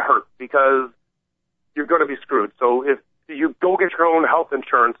 don't get hurt because you're going to be screwed. So if you go get your own health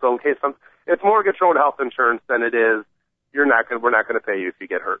insurance, so in case it's more get your own health insurance than it is we're not going to pay you if you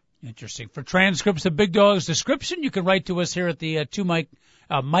get hurt. Interesting. For transcripts of Bigg Dogg's description, you can write to us here at the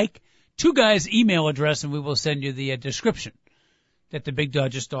Mike Two Guys email address, and we will send you the description that the Bigg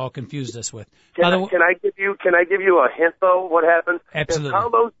Dogg just all confused us with. Can I give you a hint though? What happens? Absolutely. If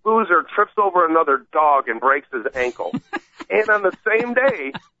Carlos Boozer trips over another dog and breaks his ankle, and on the same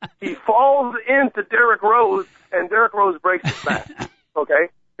day he falls into Derrick Rose and Derrick Rose breaks his back. Okay,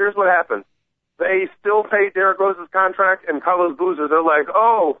 here's what happens. They still pay Derrick Rose's contract, and Carlos Boozer, they're like,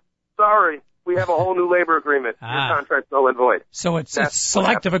 oh, sorry, we have a whole new labor agreement. Your contract's null and void. So it's a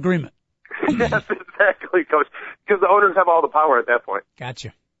selective agreement. Yes, exactly, Coach, because the owners have all the power at that point.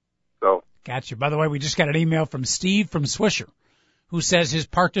 Gotcha. So. Gotcha. By the way, we just got an email from Steve from Swisher, who says his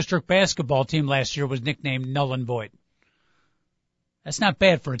Park District basketball team last year was nicknamed Null and Void. That's not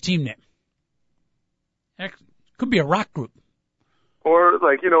bad for a team name. Could be a rock group. Or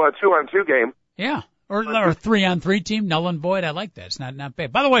like, a 2-on-2 game. Yeah. Or 3-on-3 team, null and void. I like that. It's not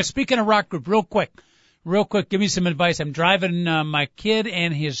bad. By the way, speaking of rock group, real quick, give me some advice. I'm driving my kid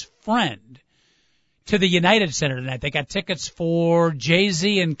and his friend to the United Center tonight. They got tickets for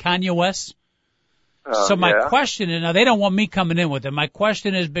Jay-Z and Kanye West. So my question is, now they don't want me coming in with them. My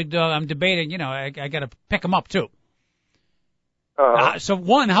question is, Bigg Dogg, I'm debating, I got to pick them up too. So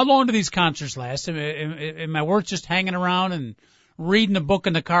one, how long do these concerts last? Am I worth just hanging around and reading a book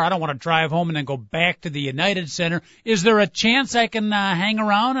in the car? I don't want to drive home and then go back to the United Center. Is there a chance I can hang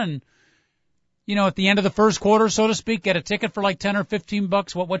around and, at the end of the first quarter, so to speak, get a ticket for like $10 or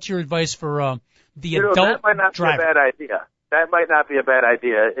 $15? What's your advice for the adult that might not driver? Be a bad idea. That might not be a bad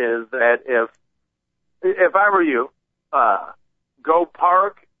idea. Is that if I were you, go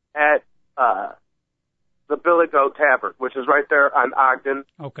park at the Billy Goat Tavern, which is right there on Ogden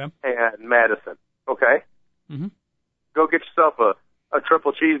and Madison. Okay. Mm-hmm. Go get yourself a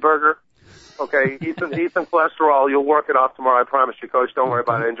triple cheeseburger. Okay, eat some cholesterol. You'll work it off tomorrow. I promise you, Coach. Don't worry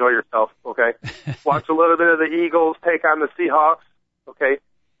about it. Enjoy yourself. Okay. Watch a little bit of the Eagles take on the Seahawks. Okay.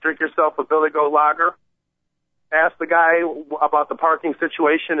 Drink yourself a Billy Goat lager. Ask the guy about the parking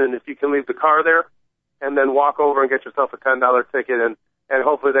situation and if you can leave the car there, and then walk over and get yourself a $10 ticket, and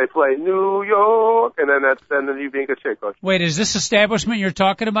hopefully they play New York, and then you'd be in good shape, Coach. Wait, is this establishment you're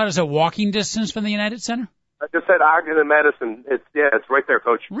talking about? Is it walking distance from the United Center? I just said Ogden and Madison. It's right there,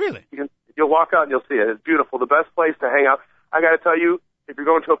 Coach. Really? You'll walk out and you'll see it. It's beautiful. The best place to hang out. I got to tell you, if you're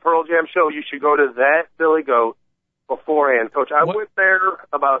going to a Pearl Jam show, you should go to that Billy Goat beforehand, Coach. I went there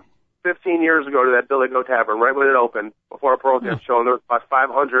about 15 years ago to that Billy Goat Tavern right when it opened before a Pearl Jam show, and there was about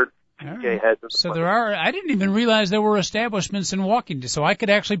 500 DJ heads. So there are. I didn't even realize there were establishments in walking distance, so I could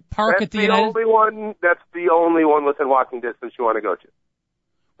actually park at the United. That's the only one within walking distance you want to go to.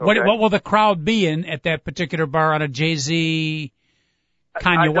 Okay. What will the crowd be in at that particular bar on a Jay-Z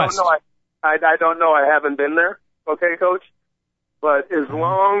Kanye West? I don't know. I haven't been there. Okay, Coach? But as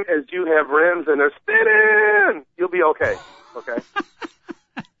long as you have rims and they're spinning, you'll be okay. Okay?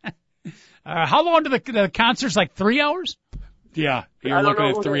 How long do the concerts, like 3 hours? Yeah, you're looking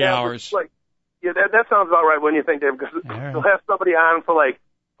at 3 hours. That sounds about right when you think they've, because they'll have somebody on for like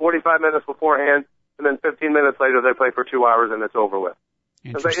 45 minutes beforehand, and then 15 minutes later they play for 2 hours and it's over with.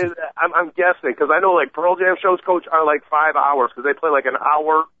 I'm guessing, because I know like Pearl Jam shows, Coach, are like 5 hours, because they play like an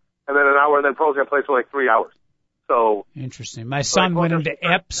hour, and then Pearl Jam plays for like 3 hours. So interesting. My son went into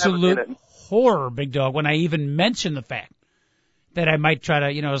absolute horror, Bigg Dogg, when I even mentioned the fact that I might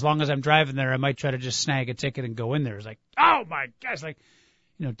try to, as long as I'm driving there, I might try to just snag a ticket and go in there. It's like, oh my gosh, like,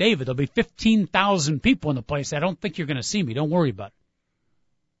 David, there'll be 15,000 people in the place. I don't think you're going to see me. Don't worry about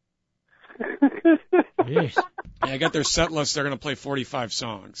it. Yes. Yeah, I got their set list. They're going to play 45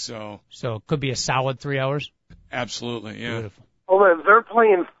 songs, so it could be a solid 3 hours. Absolutely, yeah. Beautiful. Oh, they're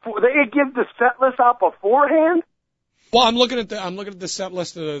playing. They give the set list out beforehand. Well, I'm looking at the set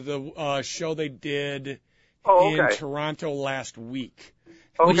list of the show they did in Toronto last week.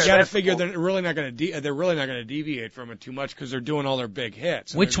 Okay, you got to figure they're really not going to deviate from it too much because they're doing all their big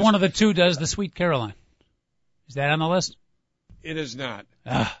hits. Which one of the two does the Sweet Caroline? Is that on the list? It is not.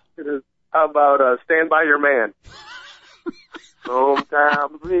 It is. How about Stand By Your Man?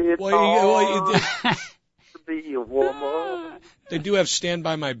 Sometimes it's hard to be a woman. They do have Stand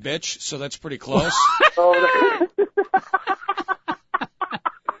By My Bitch, so that's pretty close.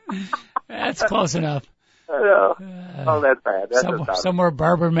 That's close enough. That's bad. Somewhere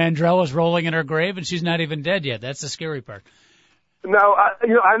Barbara Mandrell is rolling in her grave, and she's not even dead yet. That's the scary part. No,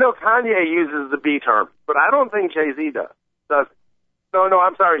 I know Kanye uses the B term, but I don't think Jay-Z does. No,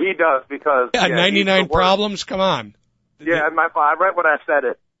 I'm sorry, he does, because 99 Problems. Come on. Yeah, right when I said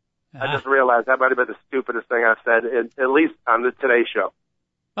it, I just realized that might have been the stupidest thing I've said, at least on the Today Show.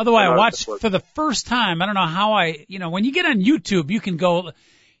 By the way, I watched for the first time. I don't know how when you get on YouTube, you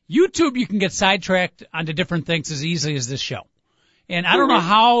can get sidetracked onto different things as easily as this show. And I don't know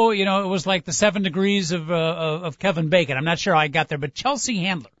how, it was like the 7 degrees of Kevin Bacon. I'm not sure how I got there, but Chelsea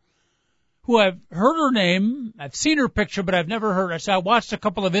Handler, who I've heard her name, I've seen her picture, but I've never heard her. So I watched a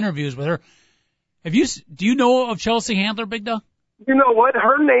couple of interviews with her. Do you know of Chelsea Handler, Bigg Dogg? You know what?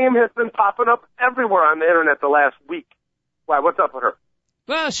 Her name has been popping up everywhere on the internet the last week. Why? What's up with her?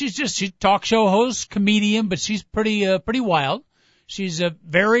 Well, she's talk show host, comedian, but she's pretty wild. She's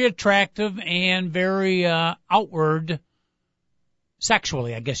very attractive and very outward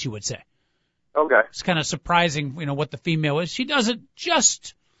sexually, I guess you would say. Okay. It's kind of surprising, what the female is. She does it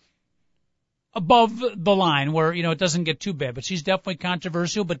just above the line where, it doesn't get too bad. But she's definitely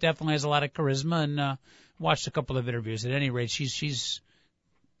controversial, but definitely has a lot of charisma, and watched a couple of interviews. At any rate, she's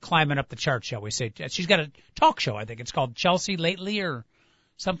climbing up the chart, shall we say. She's got a talk show, I think. It's called Chelsea Lately or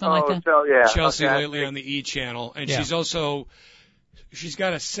something like that. So, yeah. Chelsea Okay. Lately on the E! Channel. And she's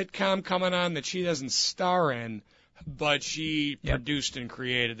got a sitcom coming on that she doesn't star in, but she produced and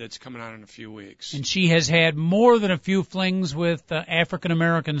created that's coming on in a few weeks. And she has had more than a few flings with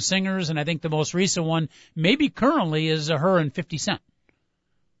African-American singers, and I think the most recent one, maybe currently, is her and 50 Cent.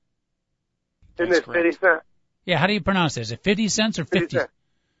 Isn't it 50 Cent? Yeah, how do you pronounce it? Is it 50 cents or 50?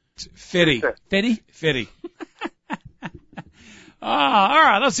 50. 50? 50. All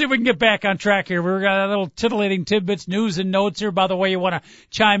right, let's see if we can get back on track here. We've got a little titillating tidbits, news and notes here. By the way, you want to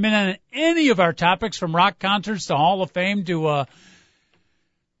chime in on any of our topics, from rock concerts to Hall of Fame to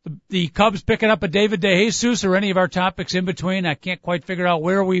the Cubs picking up a David DeJesus, or any of our topics in between. I can't quite figure out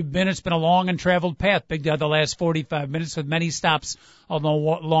where we've been. It's been a long and traveled path, Big Dog, the last 45 minutes, with many stops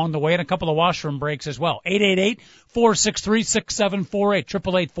along the way and a couple of washroom breaks as well. 888-463-6748,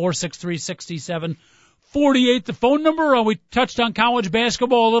 888-463-6748. 48, the phone number. We touched on college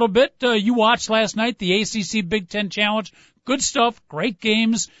basketball a little bit. You watched last night the ACC Big Ten Challenge. Good stuff, great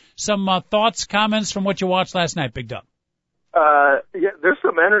games. Some thoughts, comments from what you watched last night, Big Dog. Yeah, there's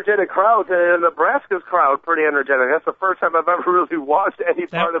some energetic crowd. Nebraska's crowd, pretty energetic. That's the first time I've ever really watched any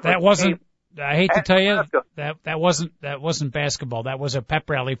part of it. That wasn't. I hate to tell you, that wasn't basketball. That was a pep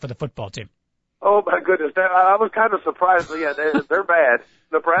rally for the football team. Oh my goodness, I was kind of surprised. But yeah, they're bad.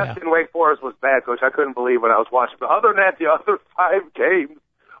 Nebraska and Wake Forest was bad, Coach. I couldn't believe when I was watching. But other than that, the other 5 games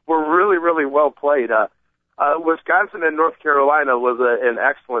were really, really well played. Wisconsin and North Carolina was an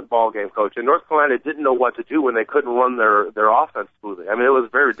excellent ball game, Coach. And North Carolina didn't know what to do when they couldn't run their offense smoothly. I mean, it was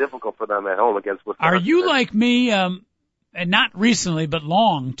very difficult for them at home against Wisconsin. Are you like me, and not recently, but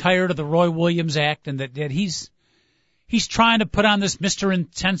long, tired of the Roy Williams act, and that he's trying to put on this Mr.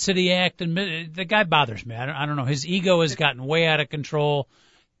 Intensity act, and the guy bothers me. I don't know. His ego has gotten way out of control. I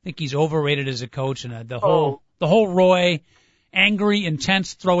think he's overrated as a coach, and the whole Roy angry,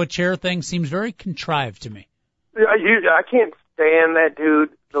 intense, throw a chair thing seems very contrived to me. I can't stand that dude.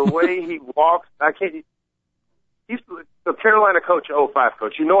 The way he walks, I can't. He's the Carolina coach, 05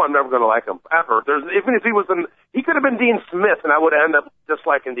 coach. You know I'm never going to like him, ever. Even if he could have been Dean Smith, and I would end up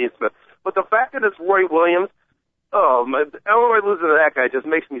disliking Dean Smith. But the fact that it's Roy Williams, Illinois losing to that guy just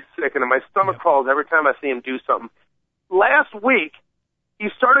makes me sick, and my stomach crawls every time I see him do something. Last week, he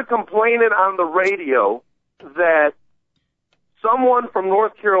started complaining on the radio that someone from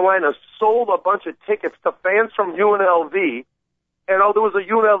North Carolina sold a bunch of tickets to fans from UNLV, and there was a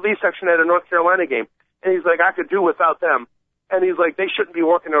UNLV section at a North Carolina game, and he's like, I could do without them, and he's like, they shouldn't be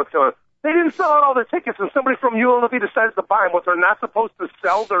working North Carolina. They didn't sell out all their tickets, and somebody from UNLV decides to buy them. What, they're not supposed to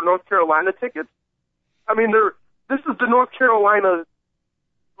sell their North Carolina tickets? I mean, this is the North Carolina.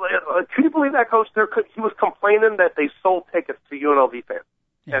 Can you believe that, Coach? He was complaining that they sold tickets to UNLV fans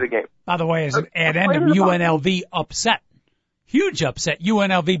at a game. By the way, as an addendum, UNLV upset. Huge upset.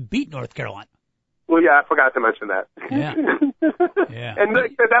 UNLV beat North Carolina. Well, yeah, I forgot to mention that. Yeah. And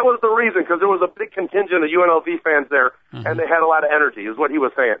that was the reason, because there was a big contingent of UNLV fans there, and they had a lot of energy, is what he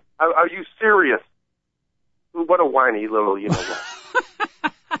was saying. Are you serious? What a whiny little,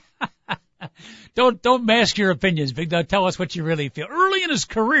 Don't mask your opinions, Big Dog. Tell us what you really feel. Early in his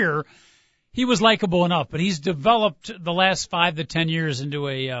career, he was likable enough, but he's developed the last 5 to 10 years into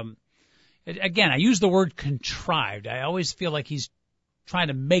again, I use the word contrived. I always feel like he's trying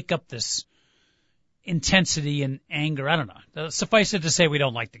to make up this intensity and anger. I don't know. Suffice it to say, we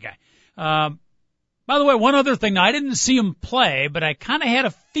don't like the guy. By the way, one other thing. I didn't see him play, but I kind of had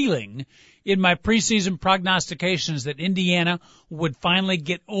a feeling in my preseason prognostications that Indiana would finally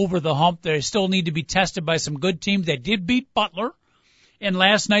get over the hump. They still need to be tested by some good teams. They did beat Butler, and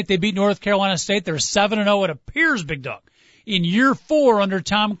last night they beat North Carolina State. They're 7-0, it appears, Big Dog. In year 4 under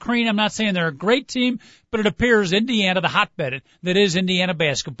Tom Crean, I'm not saying they're a great team, but it appears Indiana, the hotbed that is Indiana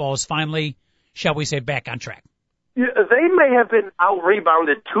basketball, is finally, shall we say, back on track. Yeah, they may have been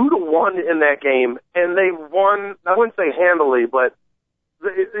out-rebounded 2-1 in that game, and they won, I wouldn't say handily, but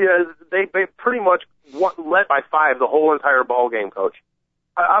they pretty much led by 5 the whole entire ball game, Coach.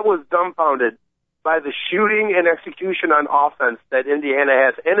 I was dumbfounded by the shooting and execution on offense that Indiana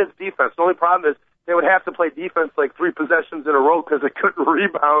has, and its defense. The only problem is they would have to play defense like 3 possessions in a row because they couldn't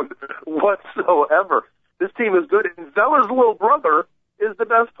rebound whatsoever. This team is good, and Zeller's little brother is the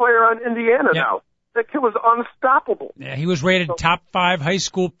best player on Indiana now. That kid was unstoppable. Yeah, he was rated top 5 high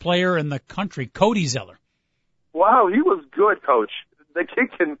school player in the country, Cody Zeller. Wow, he was good, Coach. The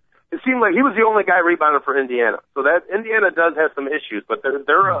kid it seemed like he was the only guy rebounding for Indiana. So that Indiana does have some issues, but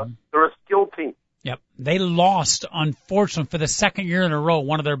they're a skilled team. Yep. They lost, unfortunately, for the second year in a row,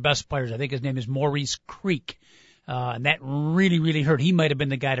 one of their best players. I think his name is Maurice Creek. And that really, really hurt. He might have been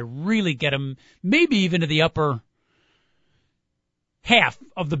the guy to really get him maybe even to the upper half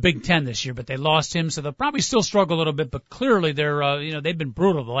of the Big Ten this year, but they lost him, so they'll probably still struggle a little bit, but clearly they're, they've been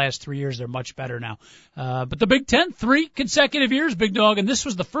brutal the last 3 years. They're much better now. But the Big Ten, 3 consecutive years, Big Dog, and this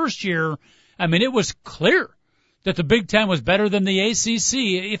was the first year, it was clear that the Big Ten was better than the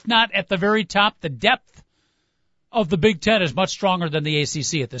ACC, if not at the very top. The depth of the Big Ten is much stronger than the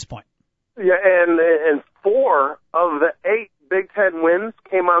ACC at this point. Yeah, and 4 of the 8 Big Ten wins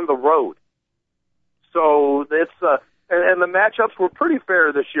came on the road. So it's, and the matchups were pretty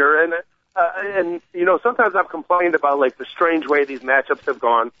fair this year. And sometimes I've complained about, like, the strange way these matchups have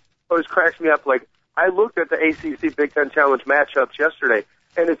gone. It always cracks me up. Like, I looked at the ACC Big Ten Challenge matchups yesterday,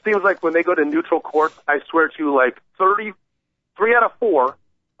 and it seems like when they go to neutral courts, I swear to you, like, 3 out of 4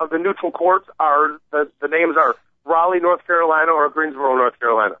 of the neutral courts are, the names are Raleigh, North Carolina, or Greensboro, North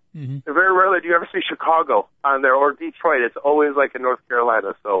Carolina. Mm-hmm. Very rarely do you ever see Chicago on there, or Detroit. It's always, like, in North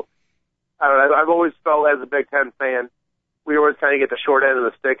Carolina. So, I don't know, I've always felt, as a Big Ten fan, we always kind of get the short end of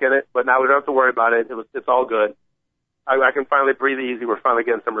the stick in it, but now we don't have to worry about it. It's all good. I can finally breathe easy. We're finally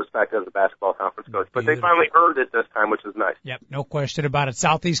getting some respect as a basketball conference coach. But they finally earned it this time, which is nice. Yep, no question about it.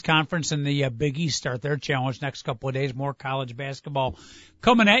 Southeast Conference and the Big East start their challenge next couple of days. More college basketball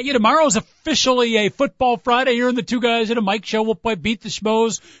coming at you. Tomorrow's officially a Football Friday here in the Two Guys at a Mic show. We'll play Beat the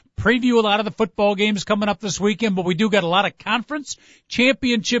Schmoes, preview a lot of the football games coming up this weekend, but we do got a lot of conference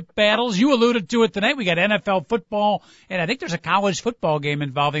championship battles. You alluded to it tonight. We got NFL football, and I think there's a college football game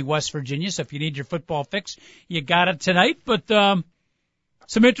involving West Virginia, so if you need your football fix, you got it tonight. But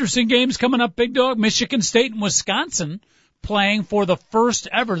some interesting games coming up, Big Dog. Michigan State and Wisconsin playing for the first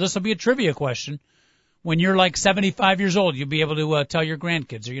ever. This will be a trivia question. When you're like 75 years old, you'll be able to tell your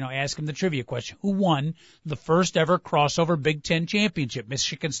grandkids or, ask them the trivia question. Who won the first ever crossover Big Ten championship?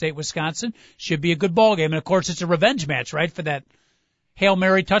 Michigan State, Wisconsin. Should be a good ball game. And, of course, it's a revenge match, right, for that Hail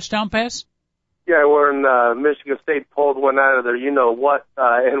Mary touchdown pass? Yeah, when Michigan State pulled one out of their you-know-what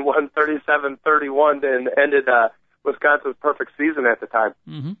and won 37-31 and ended Wisconsin's perfect season at the time.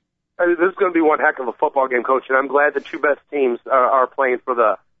 Mm-hmm. This is going to be one heck of a football game, Coach, and I'm glad the 2 best teams are playing for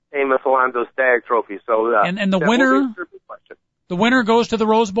the Amos Alonzo Stagg Trophy. So, and the winner goes to the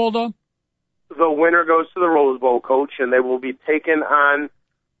Rose Bowl, Dog? The winner goes to the Rose Bowl, Coach, and they will be taking on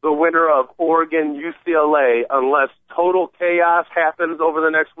the winner of Oregon UCLA unless total chaos happens over the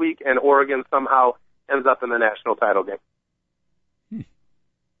next week and Oregon somehow ends up in the national title game.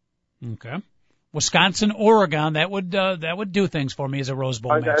 Okay. Wisconsin, Oregon, that would do things for me as a Rose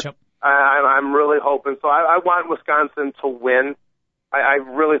Bowl matchup. I'm really hoping so. I want Wisconsin to win. I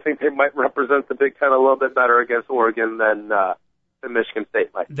really think they might represent the Big Ten a little bit better against Oregon than Michigan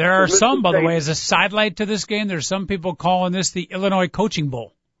State might. There are some, by the way, as a sidelight to this game, there's some people calling this the Illinois Coaching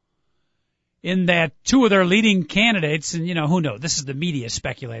Bowl. In that 2 of their leading candidates, and who knows, this is the media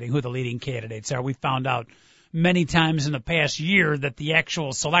speculating who the leading candidates are. We found out many times in the past year that the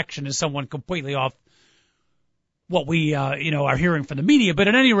actual selection is someone completely off what we, are hearing from the media. But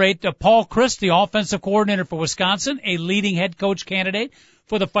at any rate, Paul Chryst, the offensive coordinator for Wisconsin, a leading head coach candidate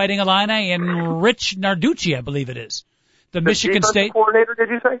for the Fighting Illini, and Rich Narducci, I believe it is. The Michigan State coordinator, did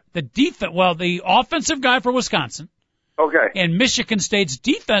you say? The offensive guy for Wisconsin. Okay. And Michigan State's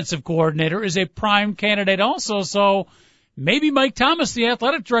defensive coordinator is a prime candidate also. So maybe Mike Thomas, the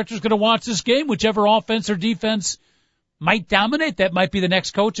athletic director, is going to watch this game. Whichever offense or defense might dominate, that might be the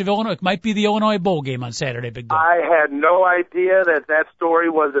next coach of Illinois. It might be the Illinois Bowl game on Saturday, Big Dog. I had no idea that story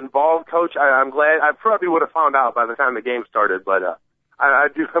was involved, Coach. I'm glad. I probably would have found out by the time the game started, but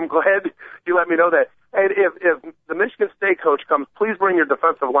I'm glad you let me know that. And if the Michigan State coach comes, please bring your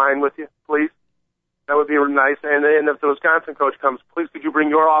defensive line with you, please. That would be nice. And if the Wisconsin coach comes, please could you bring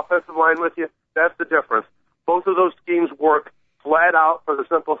your offensive line with you? That's the difference. Both of those schemes work flat out for the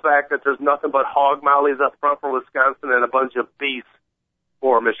simple fact that there's nothing but hog mollies up front for Wisconsin and a bunch of beasts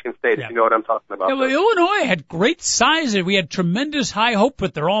for Michigan State, if you know what I'm talking about. Yeah, well, Illinois had great size. We had tremendous high hope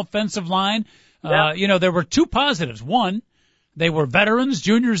with their offensive line. Yeah. There were 2 positives. 1, they were veterans,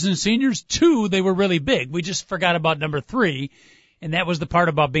 juniors and seniors. 2, they were really big. We just forgot about number 3, and that was the part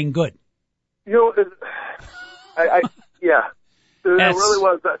about being good. It really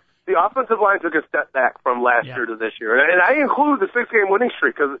was. The offensive line took a step back from last year to this year. And I include the 6-game winning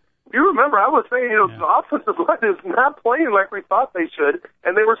streak because if you remember, I was saying, the offensive line is not playing like we thought they should,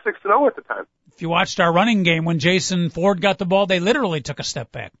 and they were 6-0 at the time. If you watched our running game when Jason Ford got the ball, they literally took a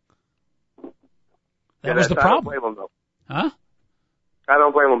step back. That was the problem. I don't blame them, though. Huh? I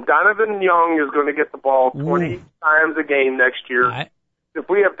don't blame them. Donovan Young is going to get the ball 20 times a game next year. If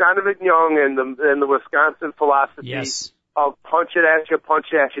we have Donovan Young and the Wisconsin philosophy punch it at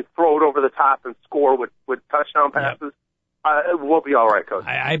you, throw it over the top and score with touchdown passes. We'll be all right, Coach.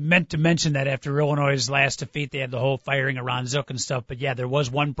 I meant to mention that after Illinois' last defeat, they had the whole firing of Ron Zook and stuff. But, yeah, there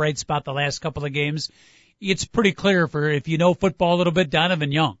was one bright spot the last couple of games. It's pretty clear if you know football a little bit,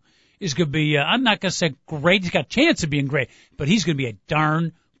 Donovan Young is going to be, I'm not going to say great. He's got a chance of being great, but he's going to be a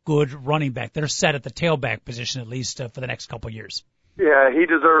darn good running back. They're set at the tailback position, at least for the next couple of years. Yeah, he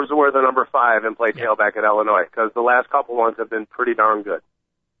deserves to wear the number 5 and play tailback at Illinois because the last couple ones have been pretty darn good.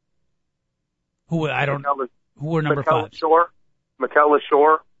 Who were number 5? Mikel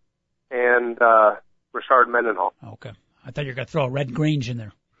LaShore, and Rashard Mendenhall. Okay. I thought you were going to throw a Red Grange in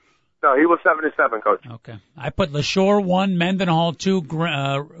there. No, he was 77, Coach. Okay. I put LaShore 1, Mendenhall 2,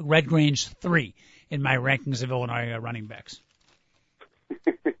 Red Grange 3 in my rankings of Illinois running backs.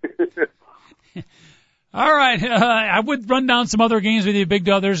 All right. I would run down some other games with you, Big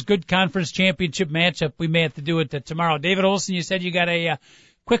Dog. There's good conference championship matchup. We may have to do it tomorrow. David Olson, you said you got a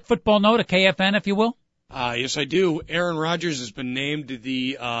quick football note, a KFN, if you will. Yes, I do. Aaron Rodgers has been named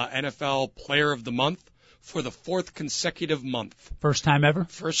the NFL Player of the Month for the 4th consecutive month. First time ever?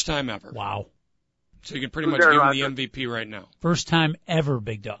 First time ever. Wow. So you can pretty much give him the MVP right now. First time ever,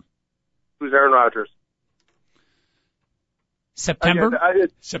 Big Dog. Who's Aaron Rodgers? September?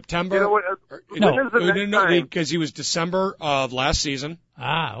 September? You know what, no, because he was December of last season.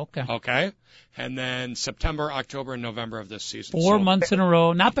 Okay. Okay. And then September, October, and November of this season. 4 months in a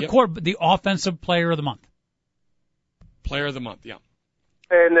row. Not the core, but the offensive player of the month. Player of the month, yeah.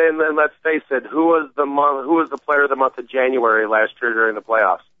 And then let's face it, who was the player of the month of January last year during the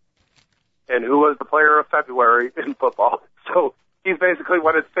playoffs? And who was the player of February in football? So he's basically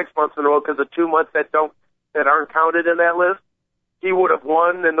won it 6 months in a row because the 2 months that aren't counted in that list, he would have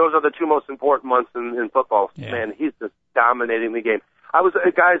won, and those are the 2 most important months in football. Yeah. Man, he's just dominating the game.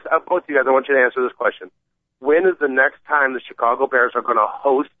 Guys, both of you guys, I want you to answer this question. When is the next time the Chicago Bears are going to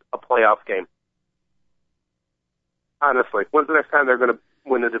host a playoff game? Honestly, when's the next time they're going to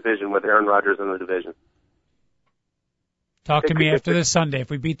win the division with Aaron Rodgers in the division? Talk to me after this Sunday. If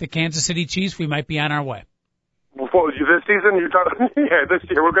we beat the Kansas City Chiefs, we might be on our way. Before this season, you're talking? Yeah, this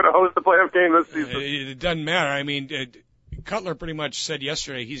year we're going to host the playoff game this season. It doesn't matter. I mean, Cutler pretty much said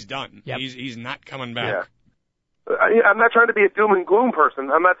yesterday he's done. Yep. He's not coming back. Yeah. I'm not trying to be a doom and gloom person.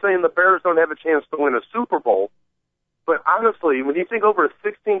 I'm not saying the Bears don't have a chance to win a Super Bowl. But honestly, when you think over a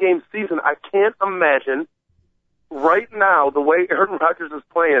 16-game season, I can't imagine right now the way Aaron Rodgers is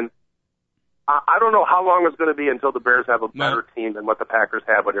playing. I don't know how long it's going to be until the Bears have a better team than what the Packers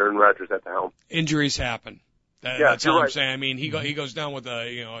have with Aaron Rodgers at the helm. Injuries happen. That's all I'm saying. I mean, he goes down with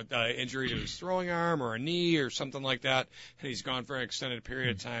a injury to his throwing arm or a knee or something like that, and he's gone for an extended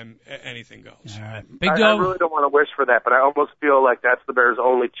period of time. Anything goes. All right. I really don't want to wish for that, but I almost feel like that's the Bears'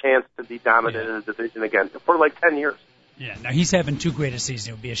 only chance to be dominant in the division again for like 10 years. Yeah, now he's having too great a season.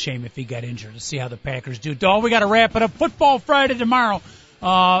 It would be a shame if he got injured. Let's see how the Packers do. Dog, we got to wrap it up. Football Friday tomorrow.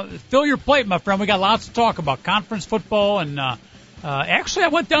 Fill your plate, my friend. We got lots to talk about. Conference football and actually, I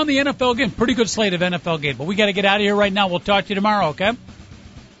went down the NFL game. Pretty good slate of NFL game. But we got to get out of here right now. We'll talk to you tomorrow, okay?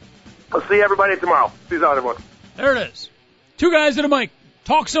 I'll see everybody tomorrow. Peace out, everyone. There it is. 2 guys at a mic.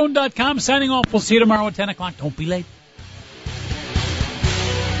 TalkZone.com signing off. We'll see you tomorrow at 10 o'clock. Don't be late.